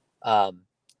 Um,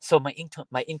 so my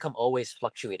income always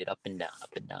fluctuated up and down, up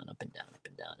and down, up and down, up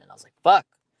and down, and I was like, fuck.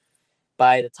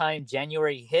 By the time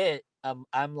January hit,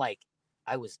 I'm like,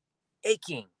 I was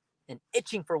aching and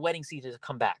itching for wedding season to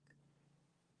come back.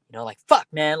 You know, like fuck,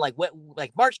 man, like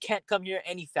March can't come here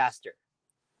any faster,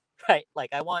 right?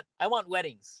 Like I want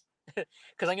weddings because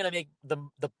I'm gonna make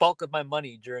the bulk of my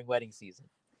money during wedding season.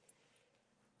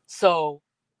 So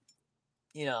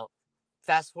you know,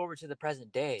 fast forward to the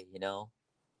present day, you know,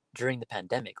 during the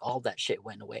pandemic, all that shit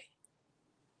went away.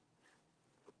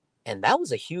 And that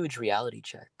was a huge reality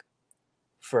check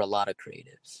for a lot of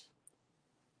creatives.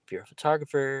 If you're a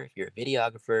photographer, if you're a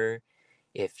videographer,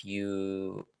 if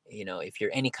you're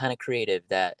any kind of creative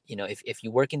that, you know, if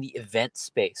you work in the event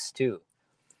space too,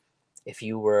 if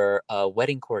you were a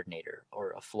wedding coordinator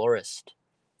or a florist,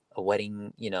 a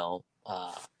wedding,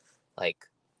 like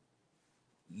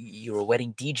you were a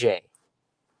wedding DJ,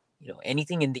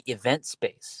 anything in the event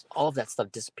space, all of that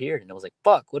stuff disappeared. And I was like,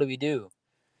 fuck, what do we do?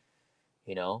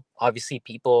 Obviously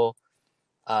people,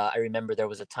 I remember there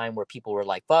was a time where people were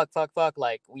like, fuck, fuck, fuck,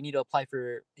 like we need to apply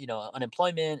for,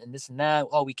 unemployment and this and that.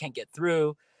 Oh, we can't get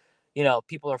through.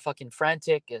 People are fucking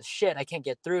frantic as shit. I can't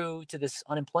get through to this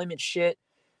unemployment shit.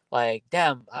 Like,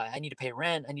 damn, I need to pay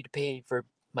rent. I need to pay for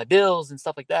my bills and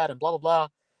stuff like that and blah, blah, blah.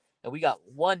 And we got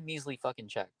one measly fucking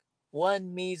check.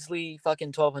 One measly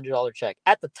fucking $1,200 check.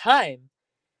 At the time,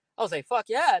 I was like, fuck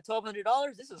yeah,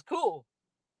 $1,200? This is cool.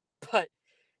 But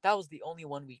that was the only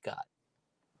one we got.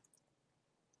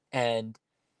 And,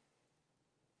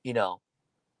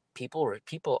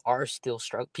 people are still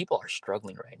struggling. People are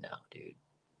struggling right now, dude.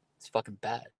 It's fucking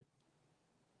bad.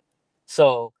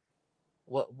 So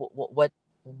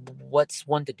what's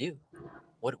one to do?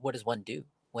 What does one do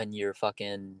when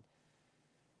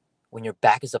when your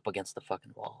back is up against the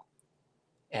fucking wall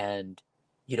and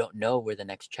you don't know where the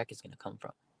next check is gonna come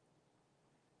from?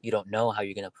 You don't know how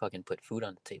you're gonna fucking put food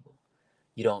on the table.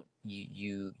 You don't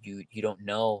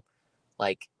know,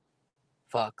 like,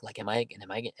 fuck, like am I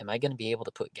gonna be able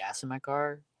to put gas in my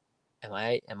car? Am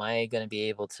I gonna be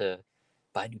able to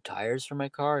buy new tires for my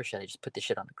car, or should I just put this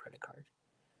shit on a credit card?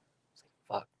 It's like,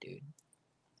 fuck, dude.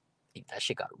 That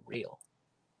shit got real,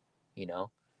 you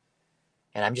know?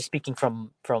 And I'm just speaking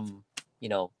from, you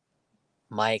know,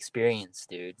 my experience,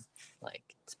 dude. Like,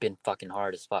 it's been fucking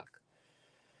hard as fuck.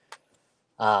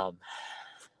 But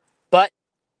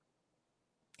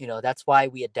that's why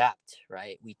we adapt,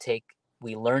 right?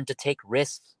 We learn to take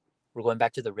risks. We're going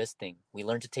back to the risk thing. We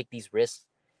learn to take these risks,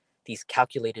 these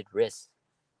calculated risks,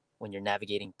 when you're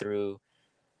navigating through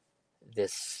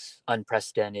this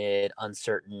unprecedented,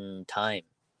 uncertain time,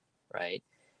 right?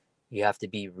 You have to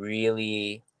be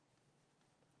really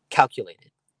calculated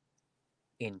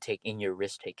in your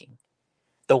risk taking.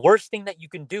 The worst thing that you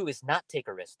can do is not take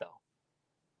a risk, though.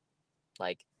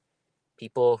 Like,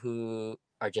 people who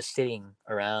are just sitting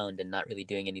around and not really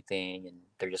doing anything, and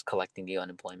they're just collecting the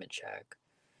unemployment check,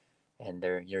 and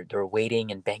they're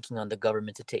waiting and banking on the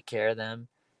government to take care of them.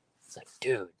 It's like,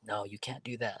 dude, no, you can't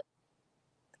do that.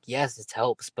 Yes, it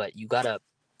helps, but you gotta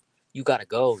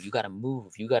go. You gotta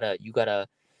move. You gotta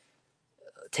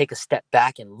take a step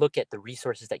back and look at the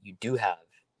resources that you do have,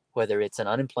 whether it's an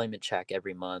unemployment check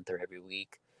every month or every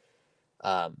week,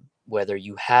 whether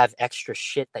you have extra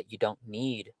shit that you don't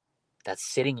need that's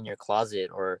sitting in your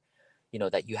closet, or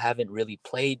that you haven't really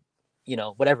played,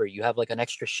 whatever. You have like an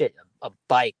extra shit, a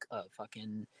bike, a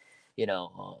fucking,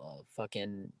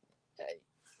 fucking,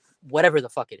 whatever the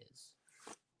fuck it is,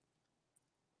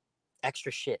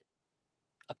 extra shit,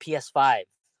 a PS5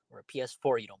 or a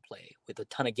PS4 you don't play with a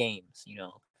ton of games.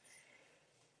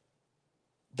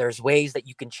 There's ways that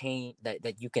you can change,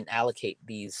 that you can allocate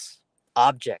these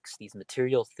objects, these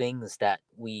material things that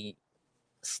we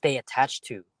stay attached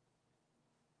to,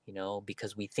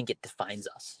 because we think it defines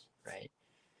us, right?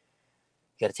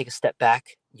 You got to take a step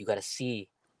back. You got to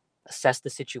assess the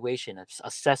situation,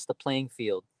 assess the playing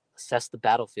field, assess the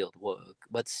battlefield. What?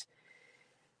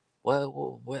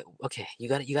 Okay, you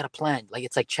got to plan. Like,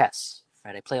 it's like chess,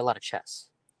 right? I play a lot of chess.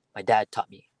 My dad taught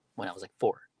me when I was like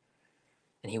 4,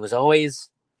 and he was always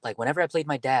like, whenever I played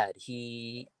my dad,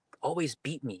 he always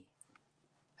beat me.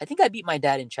 I think I beat my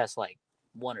dad in chess like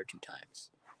 1 or 2 times,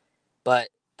 but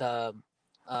the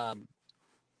um,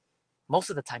 most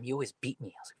of the time he always beat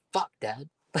me. I was like, fuck, dad.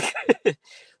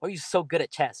 Why are you so good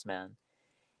at chess, man?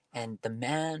 And the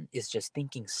man is just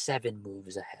thinking 7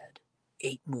 moves ahead,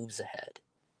 8 moves ahead.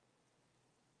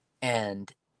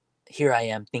 And here I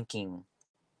am thinking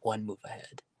 1 move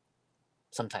ahead,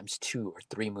 sometimes 2 or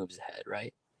 3 moves ahead,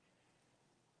 right?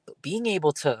 But being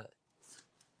able to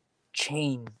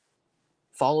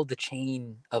follow the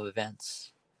chain of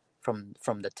events from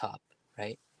the top,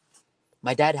 right?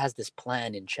 My dad has this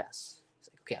plan in chess. He's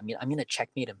like, okay, I'm gonna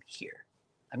checkmate him here.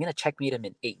 I'm gonna checkmate him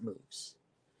in 8 moves.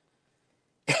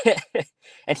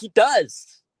 And he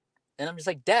does. And I'm just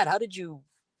like, Dad, how did you?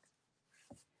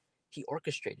 He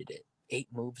orchestrated it 8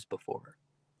 moves before,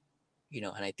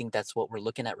 and I think that's what we're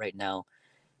looking at right now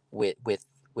with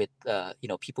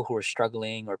people who are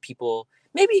struggling, or people,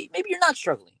 maybe you're not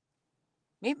struggling.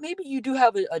 Maybe you do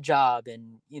have a job,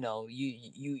 and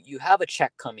you have a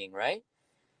check coming, right?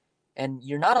 And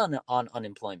you're not on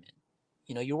unemployment.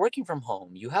 You're working from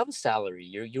home. You have a salary.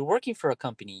 You're working for a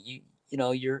company.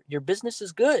 Your business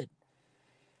is good.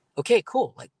 Okay,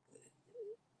 cool. Like,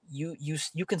 you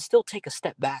can still take a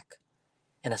step back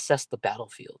and assess the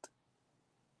battlefield,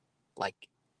 like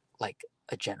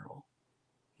a general.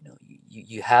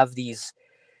 You have these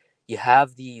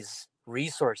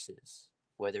resources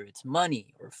whether it's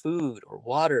money or food or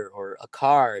water or a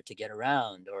car to get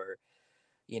around, or,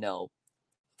 you know,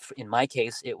 in my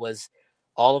case, it was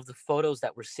all of the photos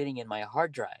that were sitting in my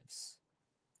hard drives,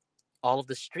 all of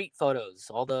the street photos,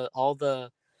 all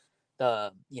the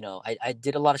I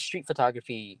did a lot of street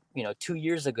photography, 2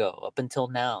 years ago up until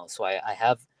now. So I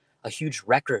have a huge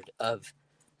record of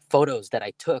photos that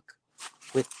I took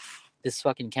with this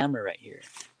fucking camera right here.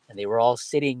 And they were all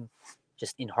sitting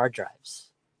just in hard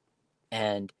drives.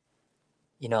 And,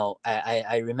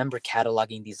 I remember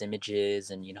cataloging these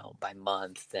images and, by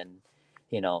month. And,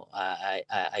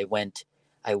 I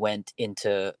went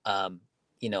into,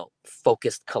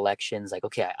 focused collections. Like,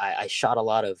 okay, I shot a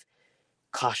lot of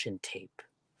caution tape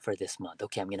for this month.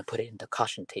 Okay, I'm going to put it in the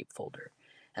caution tape folder.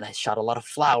 And I shot a lot of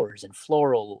flowers and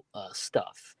floral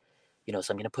stuff, so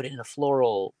I'm going to put it in a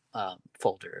floral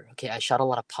folder. Okay, I shot a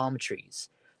lot of palm trees.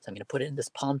 So I'm going to put it in this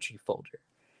palm tree folder.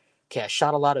 Okay, I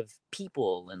shot a lot of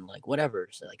people and like whatever,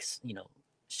 so like,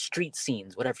 street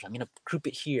scenes, whatever. So I'm going to group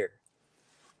it here,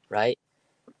 right?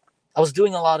 I was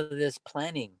doing a lot of this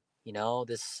planning,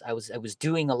 I was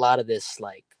doing a lot of this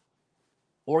like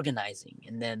organizing.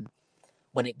 And then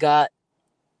when it got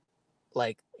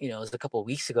like, it was a couple of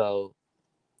weeks ago,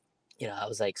 I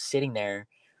was like sitting there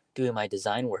doing my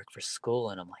design work for school,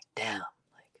 and I'm like, damn,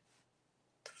 like,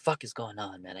 the fuck is going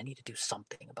on, man? I need to do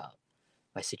something about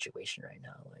my situation right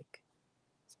now. Like,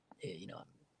 I'm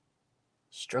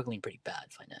struggling pretty bad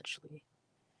financially.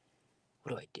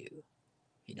 What do I do?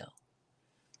 You know,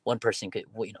 one person could,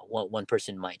 one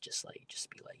person might just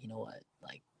be like, you know what,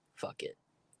 like, fuck it,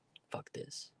 fuck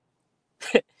this,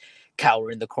 cower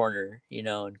in the corner,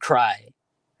 and cry,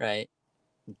 right?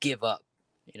 Give up,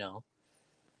 you know.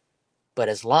 But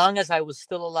as long as I was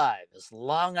still alive, as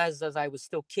long as I was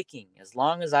still kicking, as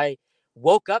long as I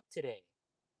woke up today,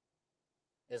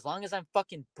 as long as I'm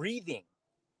fucking breathing,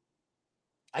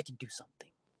 I can do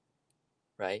something,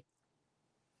 right?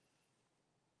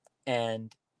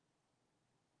 And,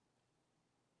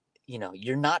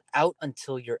 you're not out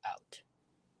until you're out.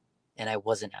 And I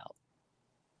wasn't out.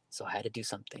 So I had to do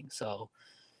something. So,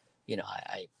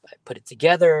 I put it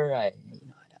together. I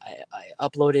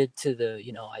uploaded to the,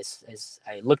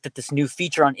 I looked at this new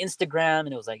feature on Instagram,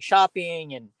 and it was like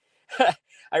shopping. And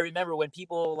I remember when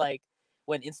people like,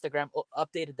 when Instagram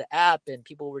updated the app, and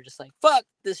people were just like, fuck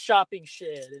this shopping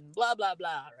shit and blah, blah,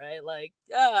 blah. Right. Like,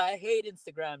 I hate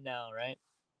Instagram now. Right.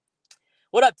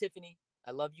 What up, Tiffany?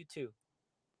 I love you too.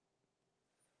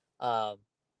 Um,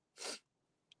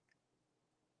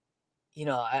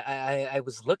 I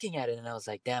was looking at it, and I was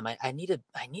like, damn, I need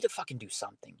to fucking do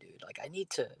something, dude. Like, I need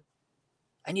to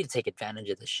take advantage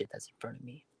of the shit that's in front of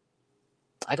me.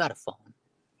 I got a phone.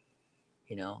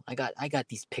 I got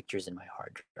these pictures in my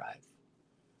hard drive.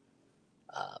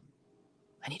 Um,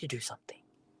 I need to do something.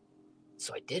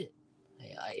 So I did it.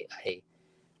 I I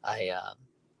I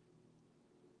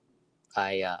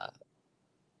I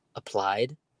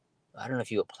applied. I don't know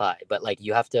if you apply, but like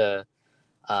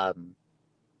um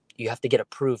you have to get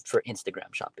approved for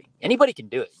Instagram shopping. Anybody can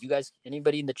do it. You guys,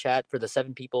 anybody in the chat, for the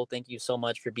 7 people, thank you so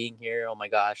much for being here. Oh my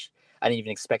gosh, I didn't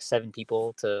even expect 7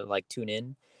 people to like tune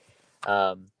in.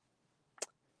 Um,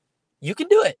 you can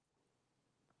do it.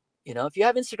 If you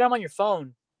have Instagram on your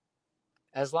phone,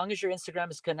 as long as your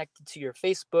Instagram is connected to your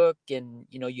Facebook, and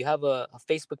you have a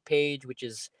Facebook page, which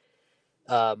is,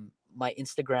 my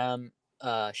Instagram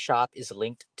shop is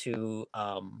linked to,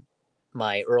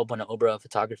 my Earl Bonaobra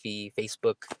photography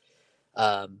Facebook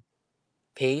um,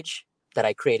 page that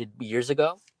I created years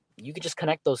ago. You could just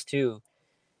connect those two,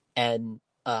 and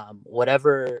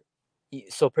whatever.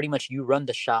 So pretty much, you run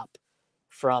the shop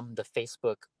from the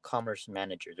Facebook Commerce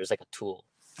Manager. There's like a tool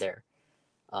there.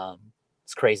 Um,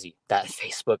 it's crazy that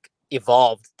Facebook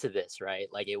evolved to this, right?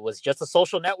 Like, it was just a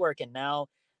social network, and now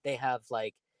they have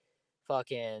like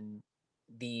fucking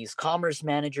these commerce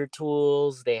manager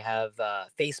tools. They have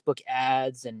Facebook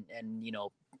ads, and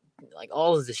like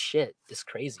all of this shit is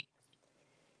crazy.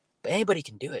 But anybody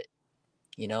can do it,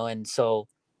 and so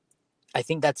I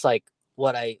think that's like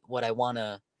what I want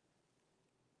to,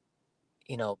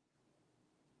 you know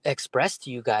express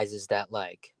to you guys, is that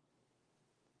like,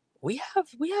 we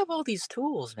have all these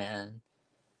tools, man,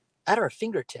 at our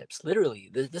fingertips. Literally,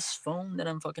 this phone that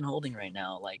I'm fucking holding right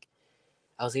now, like,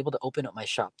 I was able to open up my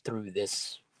shop through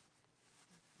this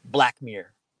black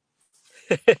mirror.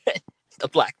 The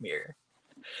black mirror.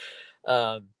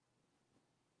 um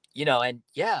and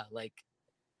yeah, like,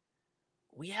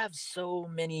 we have so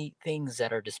many things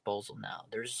at our disposal now.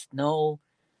 There's no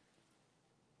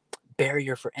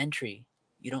barrier for entry.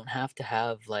 You don't have to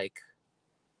have like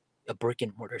a brick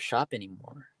and mortar shop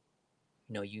anymore.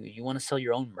 You want to sell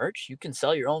your own merch, you can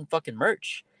sell your own fucking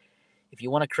merch. If you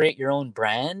want to create your own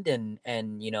brand and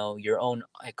your own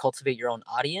cultivate your own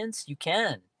audience, you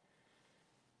can,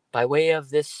 by way of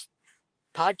this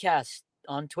podcast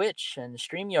on Twitch and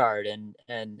StreamYard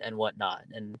and whatnot.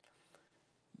 And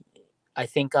I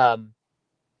think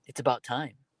it's about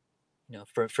time.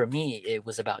 For me, it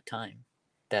was about time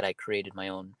that I created my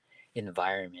own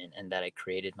environment and that I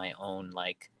created my own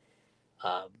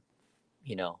um,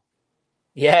 you know,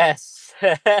 yes.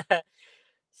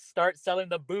 Start selling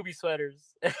the booby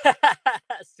sweaters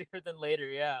sooner than later.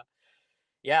 Yeah,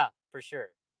 yeah, for sure.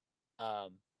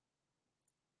 Um,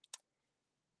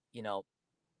 you know,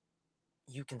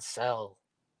 you can sell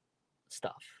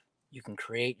stuff. You can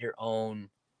create your own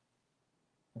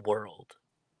world.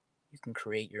 You can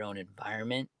create your own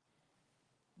environment.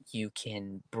 You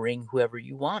can bring whoever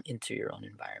you want into your own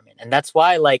environment. And that's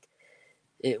why,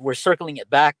 we're circling it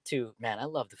back to, man, I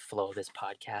love the flow of this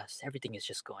podcast. Everything is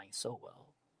just going so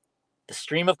well. The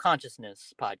Stream of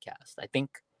Consciousness podcast. I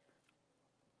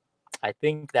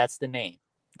think that's the name.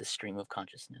 The Stream of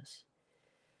Consciousness.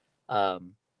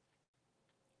 Um,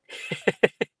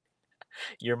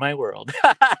 you're my world.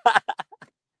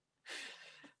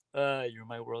 You're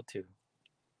my world too.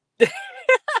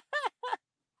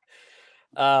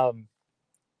 Um,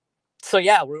 so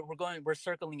yeah, we're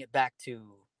circling it back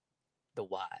to the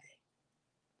why,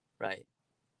 right?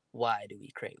 Why do we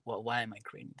create? Why am I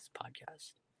creating this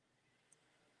podcast?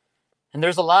 And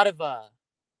there's a lot of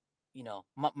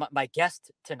my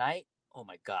guest tonight. Oh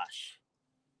my gosh,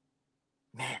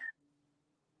 man,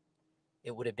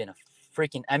 it would have been a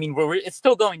freaking. I mean, it's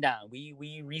still going down. We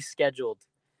rescheduled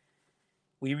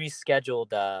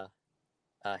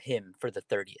him for the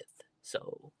 30th.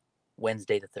 So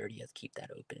Wednesday the 30th. Keep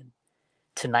that open.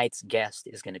 Tonight's guest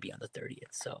is going to be on the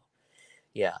 30th. So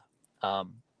yeah,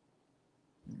 um,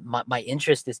 my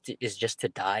interest is just to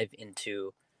dive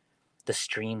into the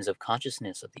streams of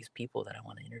consciousness of these people that I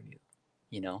want to interview.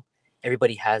 You know,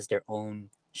 everybody has their own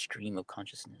stream of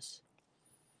consciousness,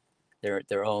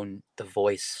 their own the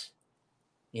voice,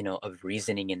 of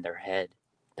reasoning in their head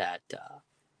that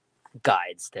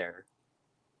guides their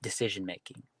decision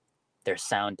making, their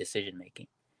sound decision making.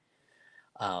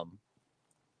 Um,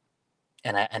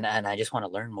 and I just want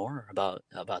to learn more about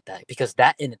that, because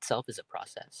that in itself is a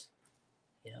process.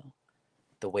 You know,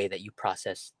 the way that you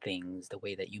process things, the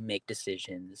way that you make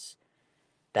decisions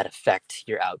that affect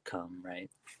your outcome, right?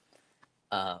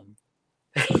 Um,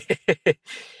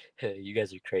 you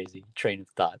guys are crazy. Train of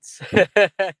thoughts.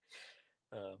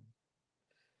 um,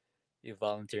 you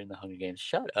volunteer in the Hunger Games.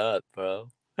 Shut up, bro.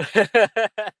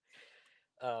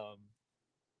 um,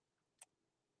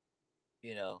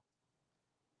 you know,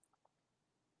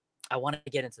 I want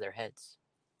to get into their heads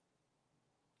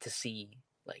to see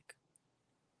like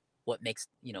what makes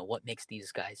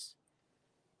these guys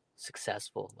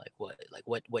successful.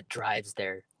 What drives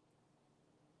their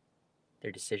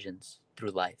decisions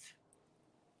through life.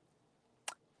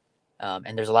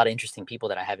 And there's a lot of interesting people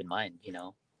that I have in mind.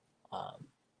 Um,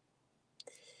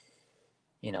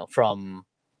 from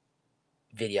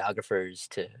videographers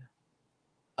to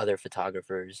other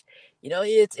photographers.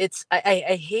 It's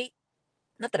I hate,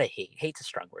 not that I hate's a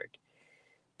strong word,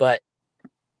 but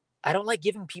I don't like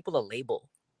giving people a label.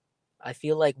 I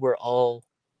feel like we're all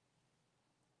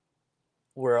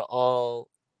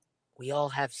we all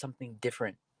have something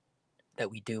different that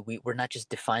we do. We're not just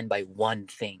defined by one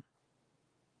thing.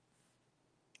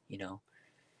 You know,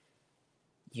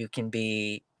 you can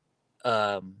be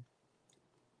um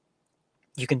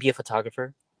you can be a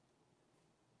photographer,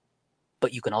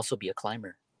 but you can also be a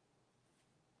climber.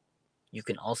 You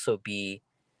can also be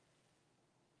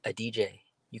a DJ.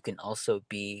 You can also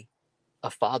be a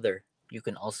father. You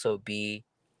can also be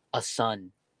a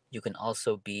son. You can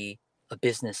also be a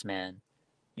businessman.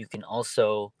 You can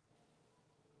also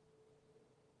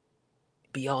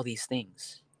be all these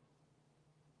things,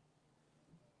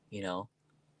 you know?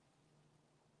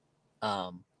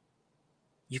 Um,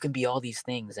 you can be all these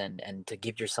things, and to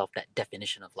give yourself that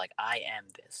definition of like, I am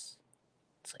this.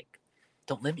 It's like,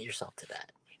 don't limit yourself to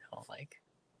that, like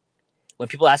when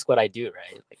people ask what I do,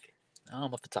 right? Like, oh,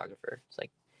 I'm a photographer. It's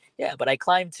like, yeah, but I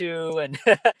climb too, and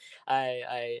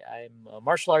I'm a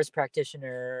martial arts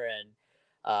practitioner, and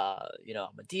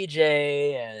I'm a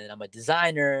DJ, and I'm a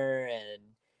designer, and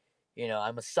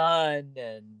I'm a son,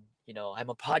 and I'm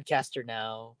a podcaster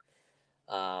now.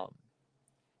 Um,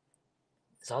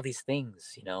 it's all these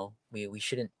things. We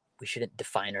shouldn't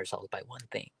define ourselves by one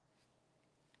thing.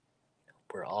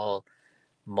 We're all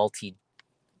multi.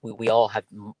 We all have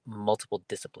multiple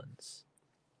disciplines.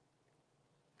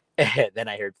 Then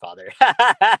I heard father.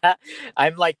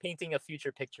 I'm like painting a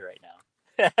future picture right now.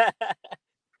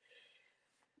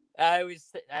 I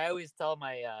always tell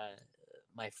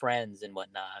my friends and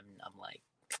whatnot. I'm like,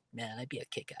 man, I'd be a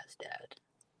kick ass dad.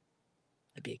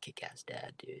 I'd be a kick ass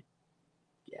dad, dude.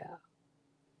 Yeah.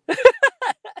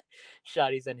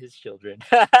 Shotties and his children.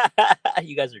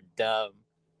 You guys are dumb.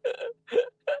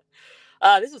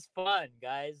 This is fun,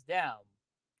 guys. Damn.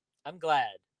 I'm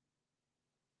glad.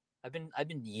 I've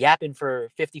been yapping for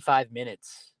 55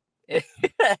 minutes.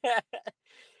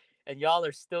 And y'all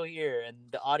are still here and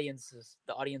the audience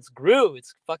grew.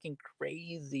 It's fucking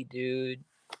crazy, dude.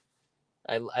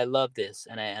 I love this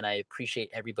and I appreciate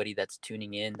everybody that's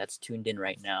tuning in, that's tuned in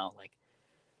right now. Like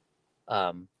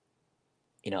um,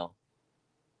 you know,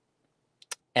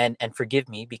 and forgive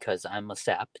me because I'm a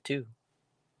sap too.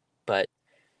 But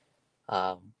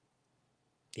um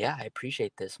yeah, I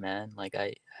appreciate this, man. Like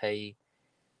I I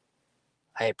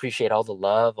appreciate all the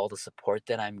love, all the support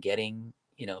that I'm getting,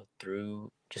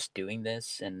 through just doing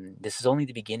this. And this is only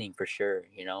the beginning for sure.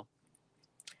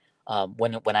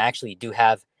 When I actually do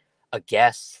have a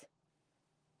guest,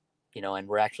 and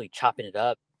we're actually chopping it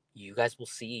up, you guys will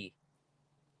see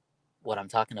what I'm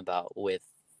talking about with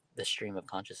the stream of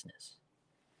consciousness.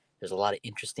 There's a lot of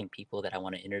interesting people that I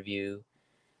want to interview,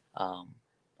 um,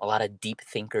 a lot of deep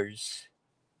thinkers.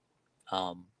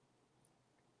 Um,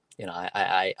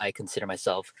 I consider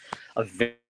myself a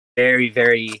very,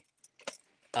 very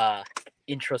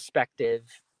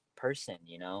introspective person.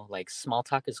 Like small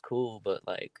talk is cool, but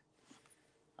like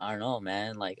I don't know,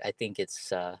 man. Like I think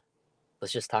it's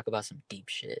let's just talk about some deep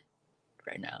shit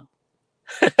right now.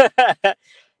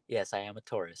 Yes, I am a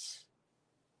Taurus.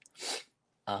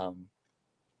 Um,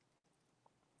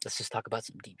 let's just talk about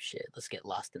some deep shit. Let's get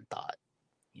lost in thought.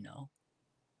 You know.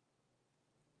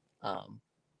 Um,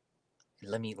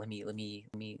 let me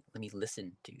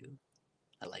listen to you.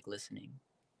 I like listening.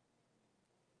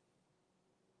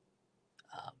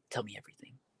 Tell me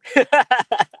everything.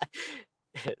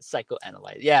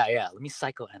 Psychoanalyze. Yeah, yeah. Let me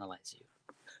psychoanalyze you.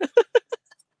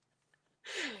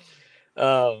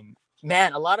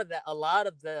 Man, a lot of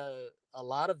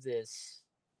this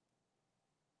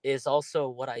is also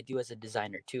what I do as a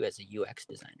designer too, as a UX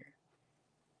designer.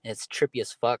 And it's trippy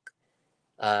as fuck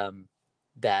um,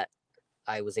 that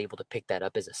I was able to pick that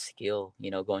up as a skill.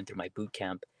 Going through my boot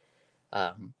camp.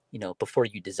 Before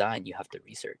you design, you have to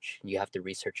research. You have to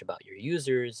research about your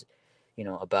users.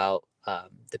 About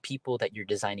the people that you're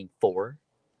designing for.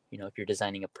 If you're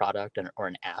designing a product or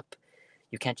an app,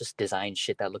 you can't just design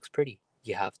shit that looks pretty.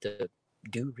 You have to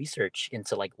do research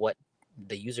into like what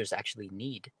the users actually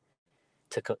need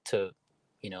to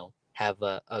have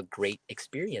a great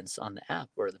experience on the app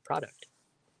or the product.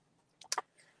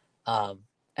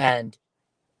 And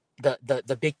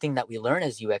the big thing that we learn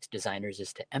as UX designers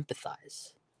is to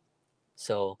empathize.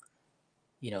 So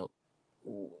you know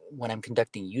when I'm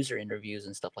conducting user interviews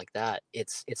and stuff like that,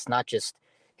 it's not just,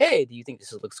 hey, do you think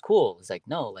this looks cool? It's like,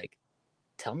 no, like,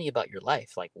 tell me about your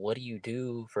life. Like, what do you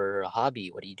do for a hobby?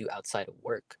 What do you do outside of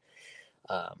work?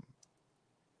 um,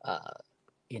 uh,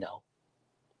 you know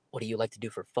what do you like to do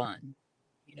for fun?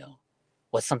 you know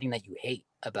what's something that you hate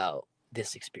about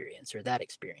this experience or that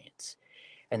experience?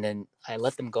 And then I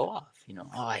let them go off.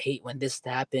 Oh, I hate when this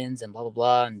happens and blah blah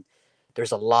blah. And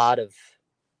there's a lot of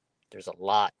there's a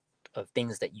lot of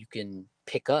things that you can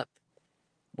pick up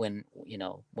when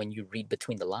you read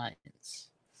between the lines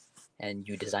and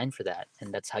you design for that.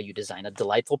 And that's how you design a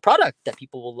delightful product that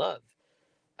people will love.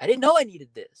 I didn't know I needed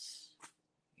this,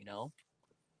 you know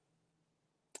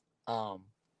um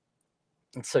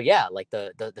and so yeah, like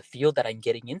the field that I'm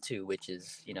getting into, which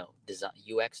is design,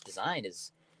 UX design,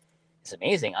 is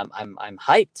amazing. I'm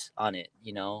hyped on it.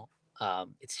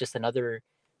 It's just another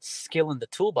skill in the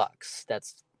toolbox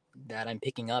that I'm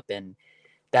picking up, and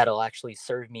that'll actually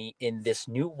serve me in this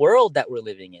new world that we're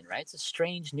living in, right? It's a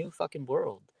strange new fucking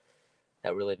world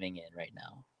that we're living in right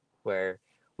now, where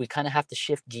we kind of have to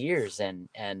shift gears and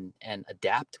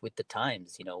adapt with the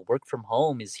times. Work from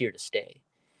home is here to stay,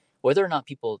 whether or not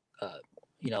people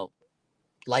you know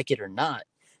like it or not.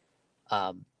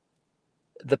 um,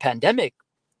 the pandemic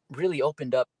really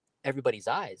opened up everybody's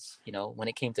eyes, when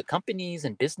it came to companies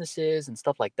and businesses and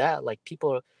stuff like that. Like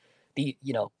people, I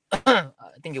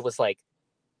think it was like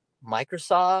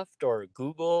Microsoft or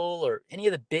Google or any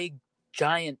of the big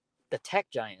the tech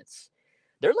giants,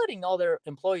 they're letting all their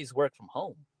employees work from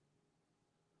home,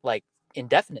 like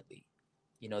indefinitely.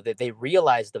 That they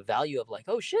realize the value of, like,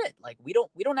 oh shit, like we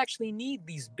don't actually need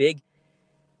these big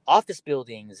office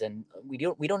buildings, and we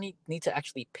don't need to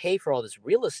actually pay for all this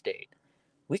real estate.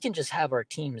 We can just have our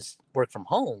teams work from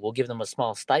home. We'll give them a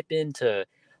small stipend to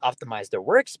optimize their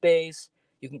workspace.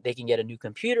 They can get a new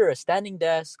computer, a standing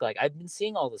desk. Like, I've been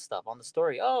seeing all this stuff on the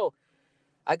story. Oh,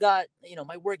 I got,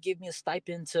 my work gave me a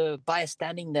stipend to buy a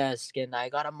standing desk, and I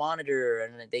got a monitor,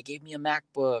 and they gave me a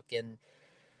MacBook. And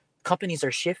companies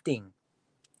are shifting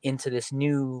into this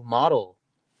new model,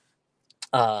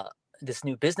 uh, this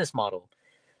new business model,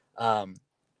 um,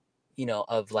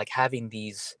 of like having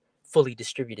these fully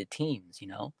distributed teams,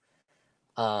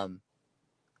 um,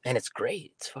 and it's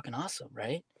great. It's fucking awesome,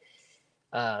 right?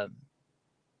 Um,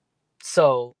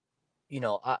 so,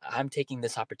 I'm taking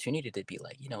this opportunity to be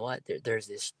like, you know what? There's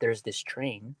this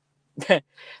train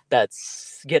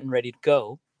that's getting ready to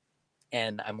go,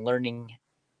 and I'm learning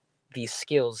these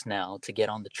skills now to get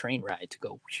on the train ride to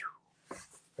go,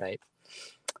 right?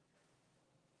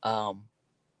 Um,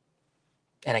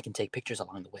 and I can take pictures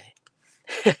along the way.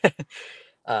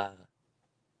 uh,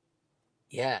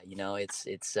 yeah,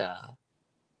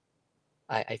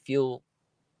 I feel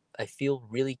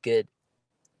really good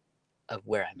of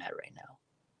where I'm at right now.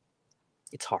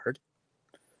 It's hard.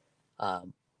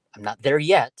 Um, I'm not there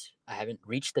yet. I haven't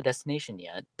reached the destination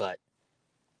yet, but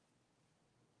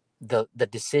the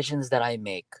decisions that I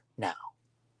make now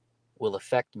will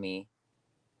affect me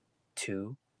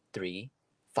 2, 3,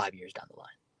 5 years down the line.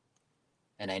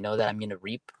 And I know that I'm going to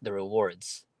reap the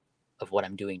rewards of what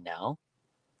I'm doing now,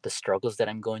 the struggles that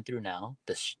I'm going through now,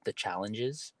 the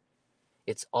challenges.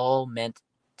 It's all meant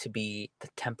to be the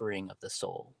tempering of the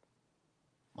soul.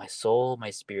 My soul, my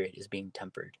spirit is being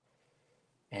tempered,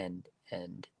 and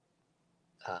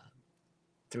uh,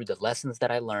 through the lessons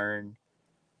that I learn,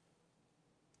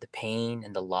 the pain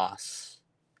and the loss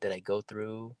that I go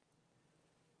through,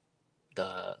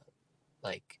 the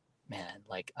like, man,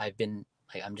 like I've been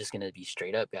like, I'm just gonna be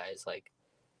straight up, guys. Like,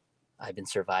 I've been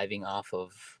surviving off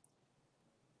of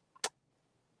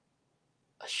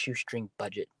a shoestring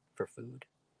budget for food,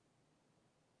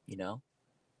 you know?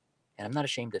 And I'm not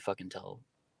ashamed to fucking tell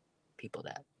people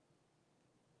that.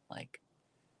 Like,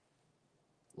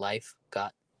 life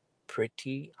got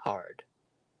pretty hard,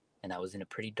 and I was in a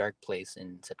pretty dark place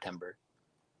in September.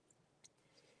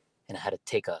 And I had to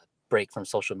take a break from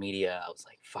social media. I was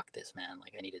like, fuck this, man.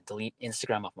 Like, I need to delete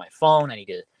Instagram off my phone. I need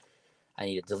to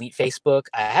delete Facebook.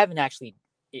 I haven't actually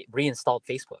reinstalled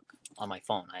Facebook on my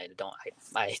phone. I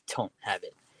don't have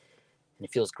it, and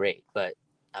it feels great. But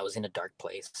I was in a dark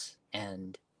place,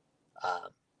 and uh,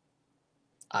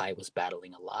 I was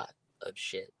battling a lot of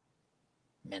shit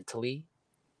mentally,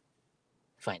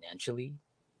 financially,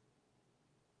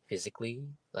 physically.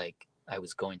 Like, I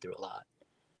was going through a lot,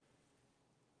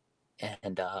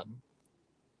 and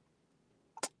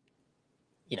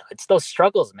it's those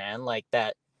struggles, man. Like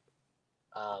that.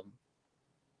 Um,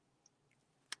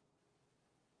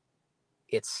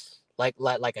 it's like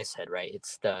I said, right?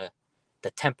 It's the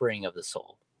tempering of the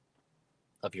soul,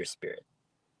 of your spirit.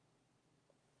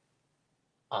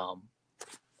 Um,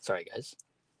 Sorry, guys.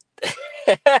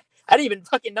 I didn't even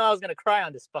fucking know I was gonna cry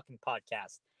on this fucking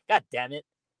podcast. God damn it.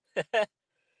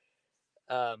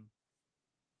 um,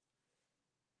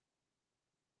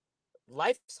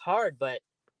 Life's hard, but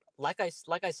like I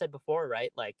said before,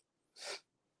 right? Like,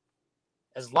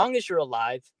 as long as you're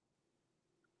alive,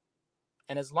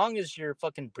 and as long as you're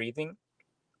fucking breathing,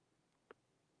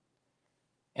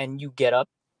 and you get up,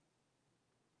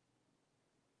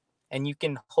 and you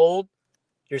can hold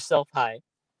yourself high,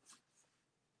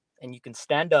 and you can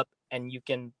stand up, and you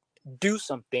can do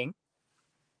something,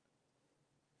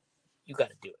 you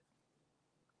gotta do it.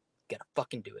 You gotta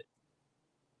fucking do it.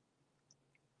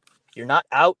 You're not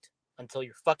out until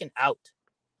you're fucking out,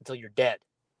 until you're dead.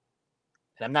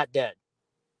 And I'm not dead.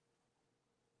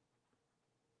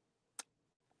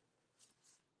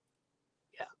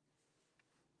 Yeah.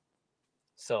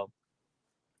 So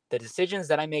the decisions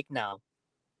that I make now,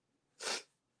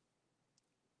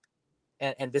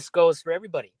 and this goes for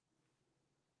everybody,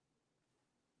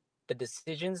 the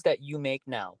decisions that you make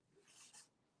now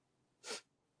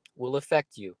will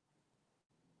affect you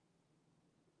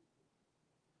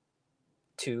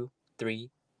 2, 3,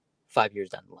 5 years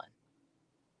down the line.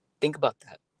 Think about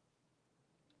that.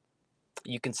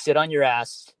 You can sit on your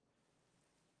ass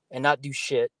and not do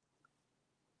shit.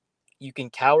 You can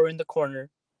cower in the corner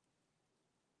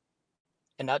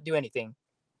and not do anything.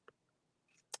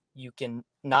 You can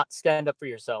not stand up for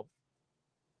yourself.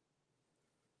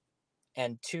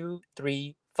 And 2,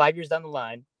 3, 5 years down the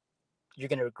line, you're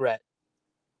going to regret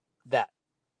that.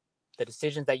 The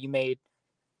decisions that you made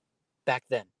back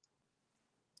then,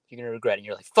 you're going to regret it. And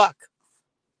you're like, fuck,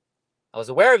 I was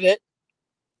aware of it.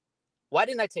 Why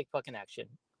didn't I take fucking action?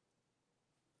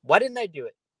 Why didn't I do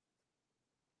it?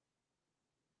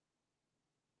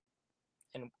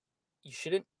 And you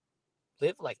shouldn't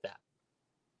live like that.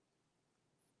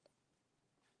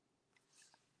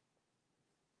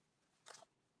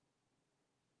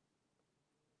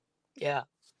 Yeah.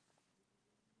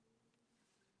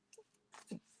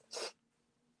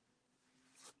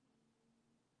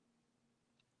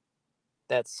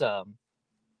 That's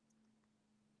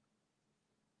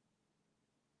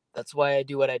that's why I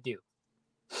do what I do.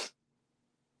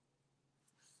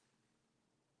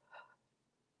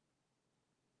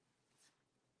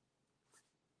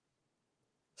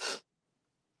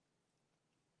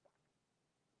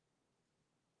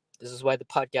 This is why the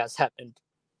podcast happened.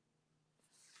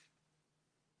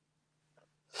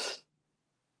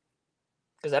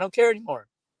 Because I don't care anymore.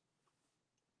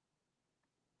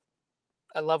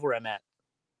 I love where I'm at.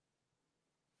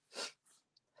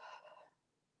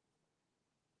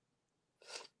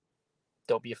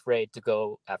 Don't be afraid to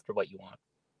go after what you want.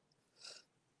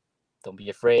 Don't be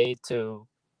afraid to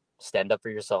stand up for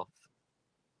yourself.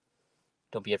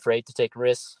 Don't be afraid to take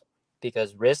risks,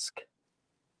 because risk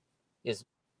is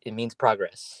it means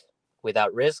progress.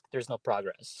 Without risk, there's no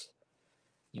progress.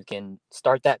 You can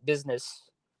start that business,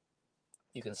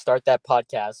 you can start that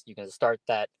podcast, you can start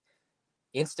that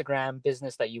Instagram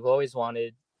business that you've always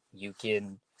wanted. You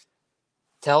can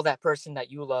tell that person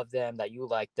that you love them, that you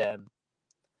like them.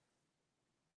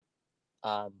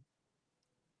 Um,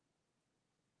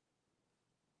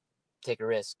 take a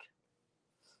risk.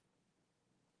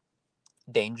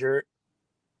 Danger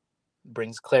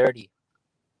brings clarity.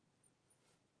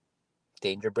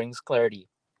 Danger brings clarity.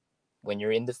 When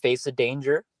you're in the face of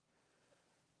danger,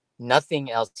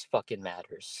 nothing else fucking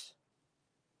matters.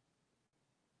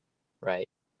 Right?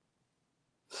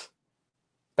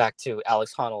 Back to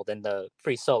Alex Honnold and the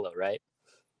free solo, right?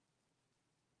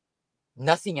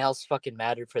 Nothing else fucking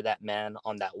mattered for that man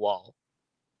on that wall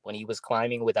when he was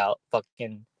climbing without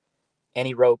fucking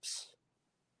any ropes.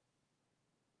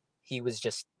 He was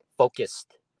just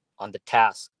focused on the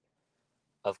task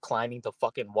of climbing the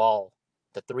fucking wall,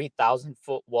 the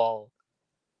 3,000-foot wall,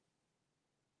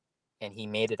 and he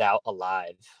made it out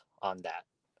alive on that.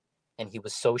 And he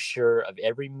was so sure of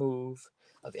every move,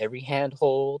 of every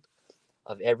handhold,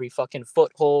 of every fucking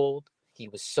foothold. He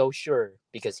was so sure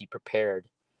because he prepared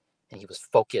and he was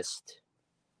focused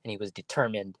and he was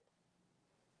determined.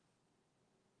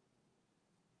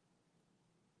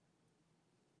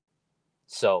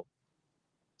 So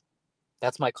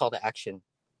that's my call to action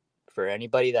for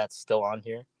anybody that's still on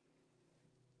here.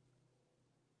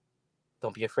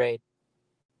 Don't be afraid.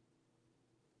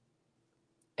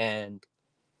 And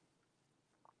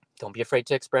don't be afraid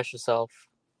to express yourself.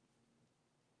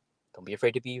 Don't be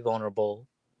afraid to be vulnerable.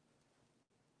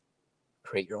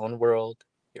 Create your own world,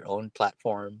 your own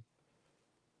platform,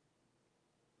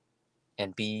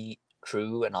 and be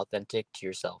true and authentic to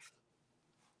yourself.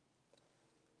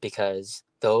 Because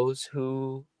those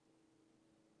who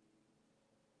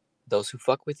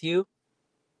fuck with you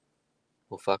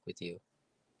will fuck with you.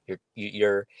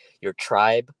 Your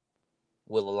tribe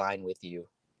will align with you.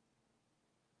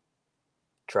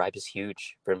 Tribe is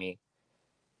huge for me.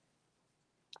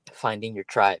 Finding your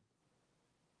tribe.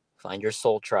 Find your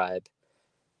soul tribe.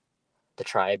 The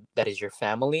tribe that is your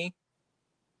family,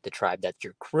 the tribe that's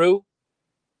your crew.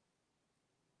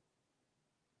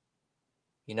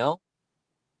 You know?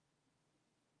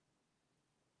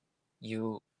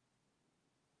 You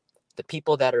the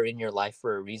people that are in your life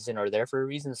for a reason are there for a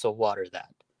reason, so water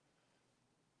that.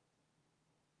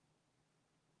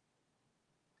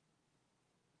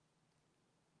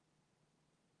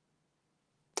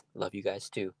 Love you guys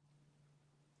too.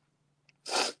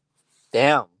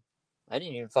 Damn. I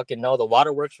didn't even fucking know the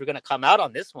waterworks were gonna come out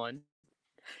on this one.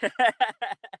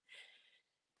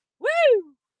 Woo!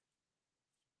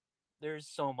 There's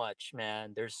so much,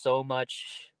 man. There's so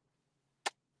much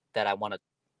that I want to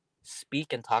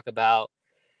speak and talk about.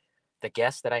 The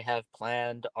guests that I have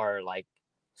planned are like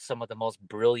some of the most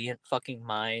brilliant fucking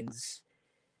minds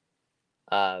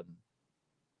um,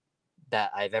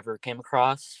 that I've ever came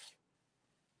across.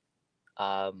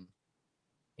 Um,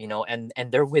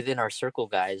 and they're within our circle,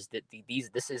 guys. That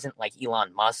this isn't like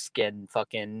Elon Musk and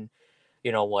fucking,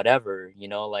 whatever.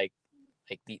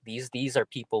 These are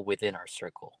people within our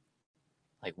circle,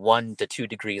 like 1 to 2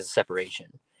 degrees of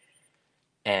separation,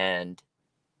 and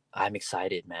I'm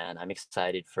excited, man. I'm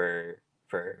excited for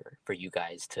you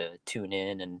guys to tune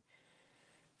in, and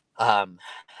um,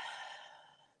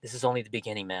 this is only the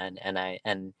beginning, man. And I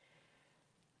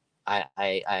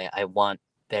want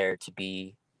there to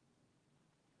be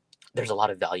there's a lot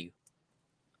of value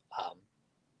um,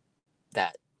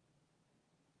 that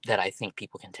I think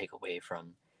people can take away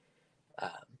from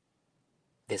um,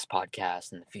 this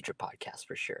podcast and the future podcast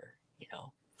for sure.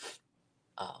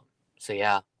 Um, so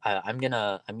yeah, I'm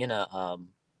gonna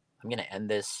end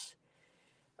this.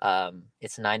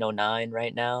 It's 9:09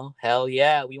 right now. Hell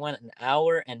yeah, we went an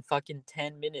hour and fucking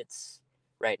 10 minutes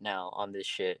right now on this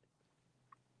shit.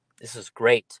 This is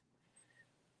great.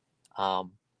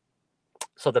 Um,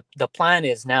 so the plan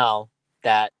is now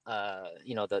that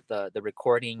the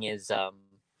recording is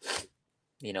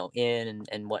in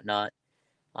and whatnot.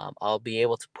 I'll be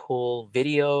able to pull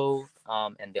video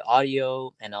and the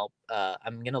audio, and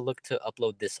I'm gonna look to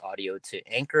upload this audio to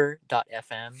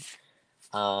Anchor.fm,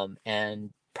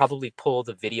 and probably pull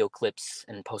the video clips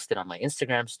and post it on my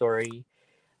Instagram story.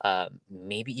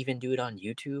 Maybe even do it on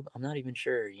YouTube. I'm not even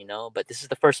sure, but this is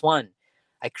the first one.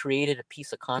 I created a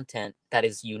piece of content that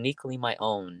is uniquely my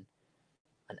own.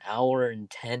 An hour and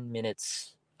 10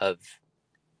 minutes of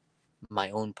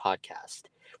my own podcast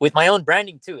with my own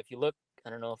branding too. If you look, I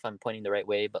don't know if I'm pointing the right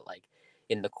way, but like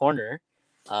in the corner,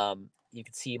 you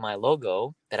can see my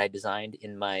logo that I designed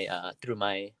in my through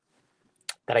my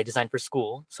that I designed for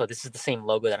school. So this is the same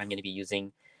logo that I'm going to be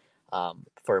using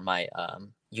for my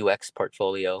UX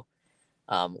portfolio,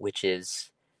 which is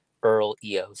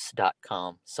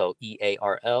earleos.com. So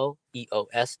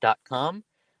EARLEOS.com.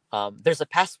 There's a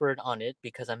password on it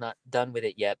because I'm not done with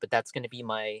it yet, but that's going to be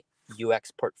my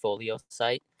UX portfolio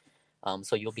site.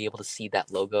 So you'll be able to see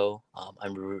that logo.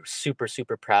 I'm super,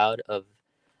 super proud of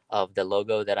the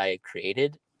logo that I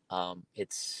created.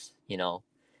 It's,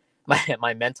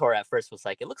 my mentor at first was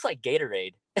like, it looks like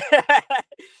Gatorade.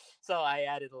 So I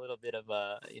added a little bit of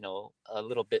a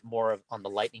little bit more on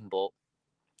the lightning bolt.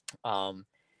 Um,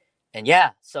 and yeah,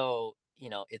 so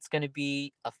it's gonna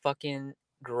be a fucking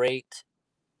great.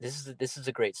 This is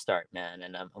a great start, man,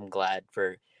 and I'm glad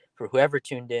for whoever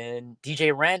tuned in.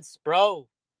 DJ Rents, bro,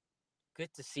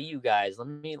 good to see you guys. Let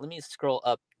me scroll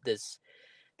up this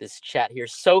chat here.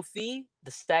 Sophie, the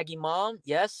Staggy Mom,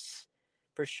 yes,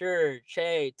 for sure.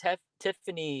 Che,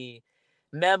 Tiffany,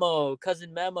 Memo,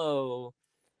 cousin Memo,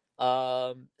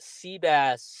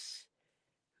 Seabass,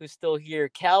 who's still here,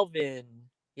 Calvin,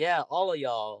 yeah, all of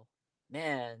y'all.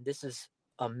 Man, this is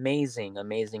amazing,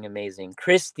 amazing, amazing.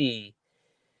 Christy,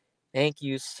 thank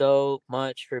you so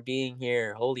much for being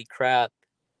here. Holy crap.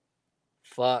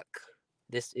 Fuck.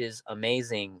 This is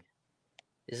amazing.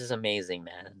 This is amazing,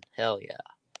 man. Hell yeah.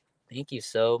 Thank you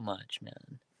so much,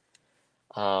 man.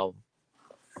 Um,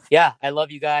 yeah, I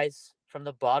love you guys from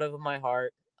the bottom of my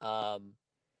heart. Um,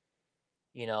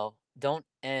 don't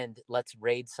end. Let's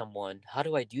raid someone. How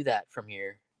do I do that from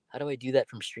here? How do I do that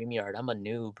from StreamYard? I'm a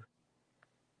noob.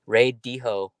 Raid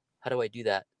Deho. How do I do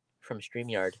that from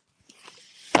StreamYard?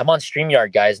 I'm on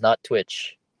StreamYard, guys, not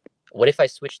Twitch. What if I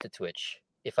switch to Twitch?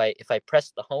 If I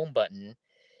press the home button,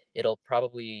 it'll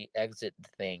probably exit the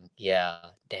thing. Yeah,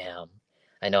 damn.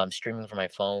 I know I'm streaming from my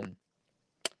phone.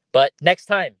 But next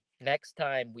time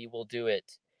we will do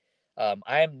it.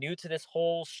 I am new to this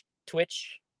whole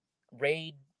Twitch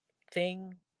raid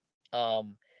thing.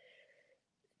 Um,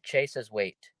 Che says,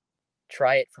 wait,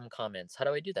 try it from comments. How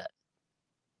do I do that?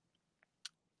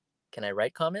 Can I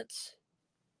write comments?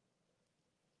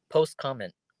 Post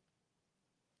comment.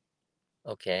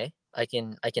 Okay, I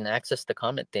can access the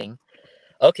comment thing.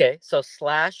 Okay, so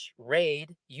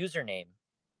 /raid username.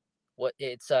 What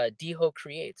it's Deho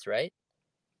creates, right?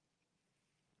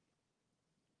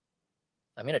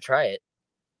 I'm gonna try it.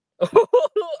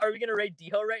 Are we gonna raid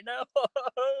Deho right now?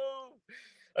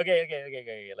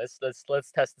 Okay. Let's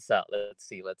test this out. Let's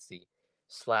see.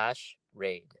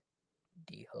 /raid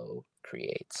Deho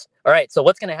creates. All right. So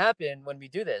what's gonna happen when we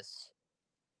do this?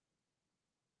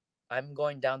 I'm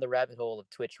going down the rabbit hole of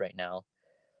Twitch right now.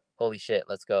 Holy shit!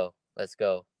 Let's go. Let's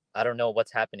go. I don't know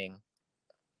what's happening.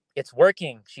 It's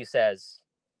working. She says.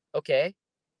 Okay.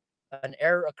 An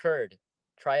error occurred.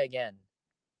 Try again.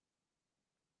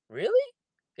 Really?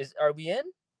 Are we in?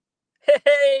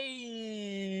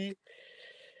 Hey!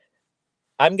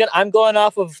 I'm going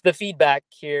off of the feedback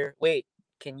here. Wait,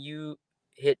 can you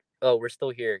hit oh, we're still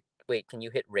here. Wait, can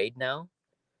you hit raid now?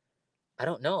 I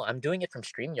don't know. I'm doing it from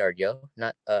StreamYard, yo,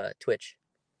 not Twitch.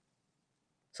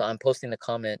 So I'm posting the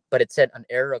comment, but it said an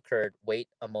error occurred. Wait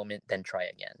a moment, then try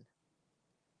again.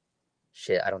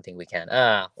 Shit, I don't think we can.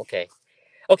 Okay.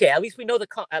 Okay, at least we know the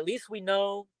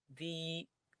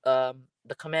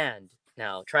command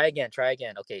now. Try again.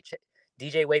 Okay,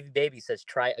 DJ Wavy Baby says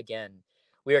try again.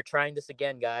 We are trying this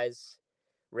again, guys.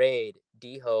 Raid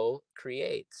Deho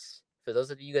creates. For those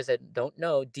of you guys that don't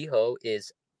know, Deho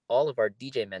is all of our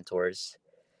DJ mentors.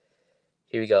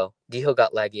 Here we go. Deho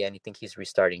got laggy and I think he's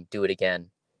restarting. Do it again.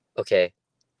 Okay.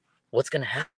 What's gonna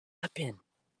happen?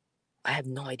 I have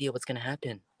no idea what's gonna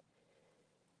happen.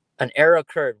 An error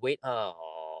occurred. Wait.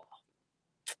 Oh.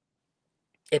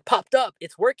 It popped up.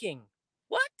 It's working.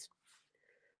 What?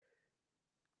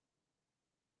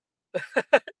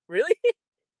 Really?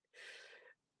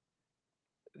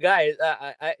 Guys,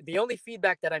 the only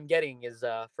feedback that I'm getting is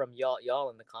from y'all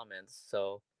in the comments.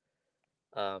 So,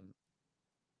 um,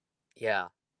 yeah.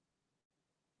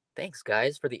 Thanks,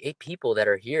 guys, for the 8 people that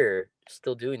are here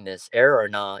still doing this. Error or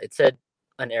not? It said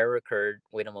an error occurred.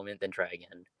 Wait a moment, then try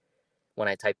again. When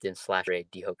I typed in /raid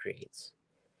Diho creates,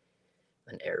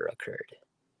 an error occurred.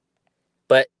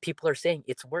 But people are saying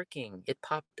it's working. It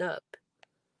popped up.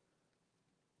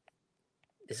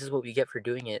 This is what we get for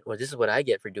doing it, or this is what I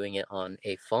get for doing it on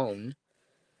a phone.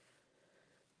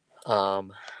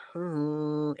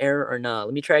 Error or not?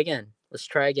 Let me try again. Let's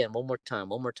try again. One more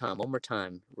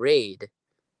time. Raid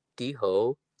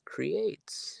Diho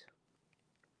creates.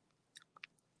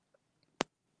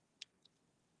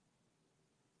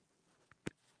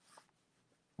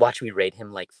 Watch me raid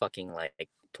him like fucking like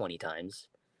 20 times.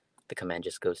 The command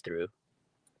just goes through.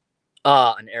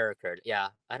 An error occurred. Yeah,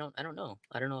 I don't know.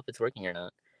 I don't know if it's working or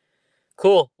not.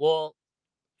 Cool. Well,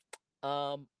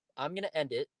 I'm gonna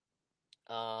end it.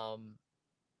 I'm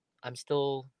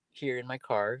still here in my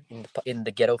car in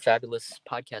the Ghetto Fabulous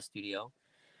podcast studio.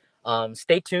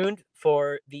 Stay tuned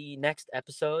for the next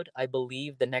episode. I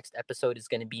believe the next episode is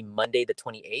going to be Monday the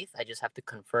 28th. I just have to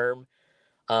confirm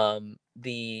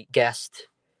the guest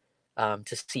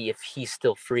to see if he's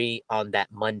still free on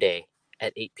that Monday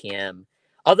at 8 p.m.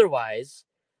 Otherwise,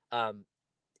 um,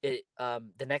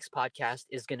 the next podcast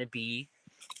is going to be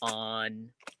on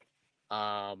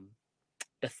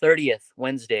the 30th,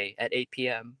 Wednesday at 8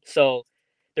 p.m. So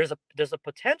there's a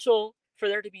potential for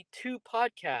there to be 2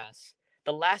 podcasts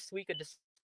the last week of December.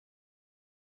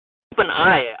 Keep an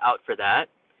eye out for that.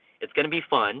 It's gonna be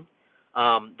fun.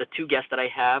 The 2 guests that I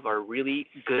have are really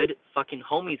good fucking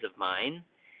homies of mine,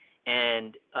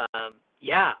 and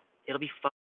yeah, it'll be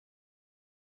fun.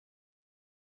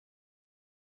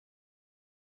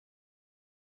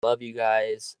 Love you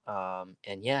guys.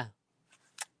 And yeah,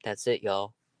 that's it,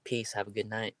 y'all. Peace. Have a good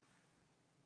night.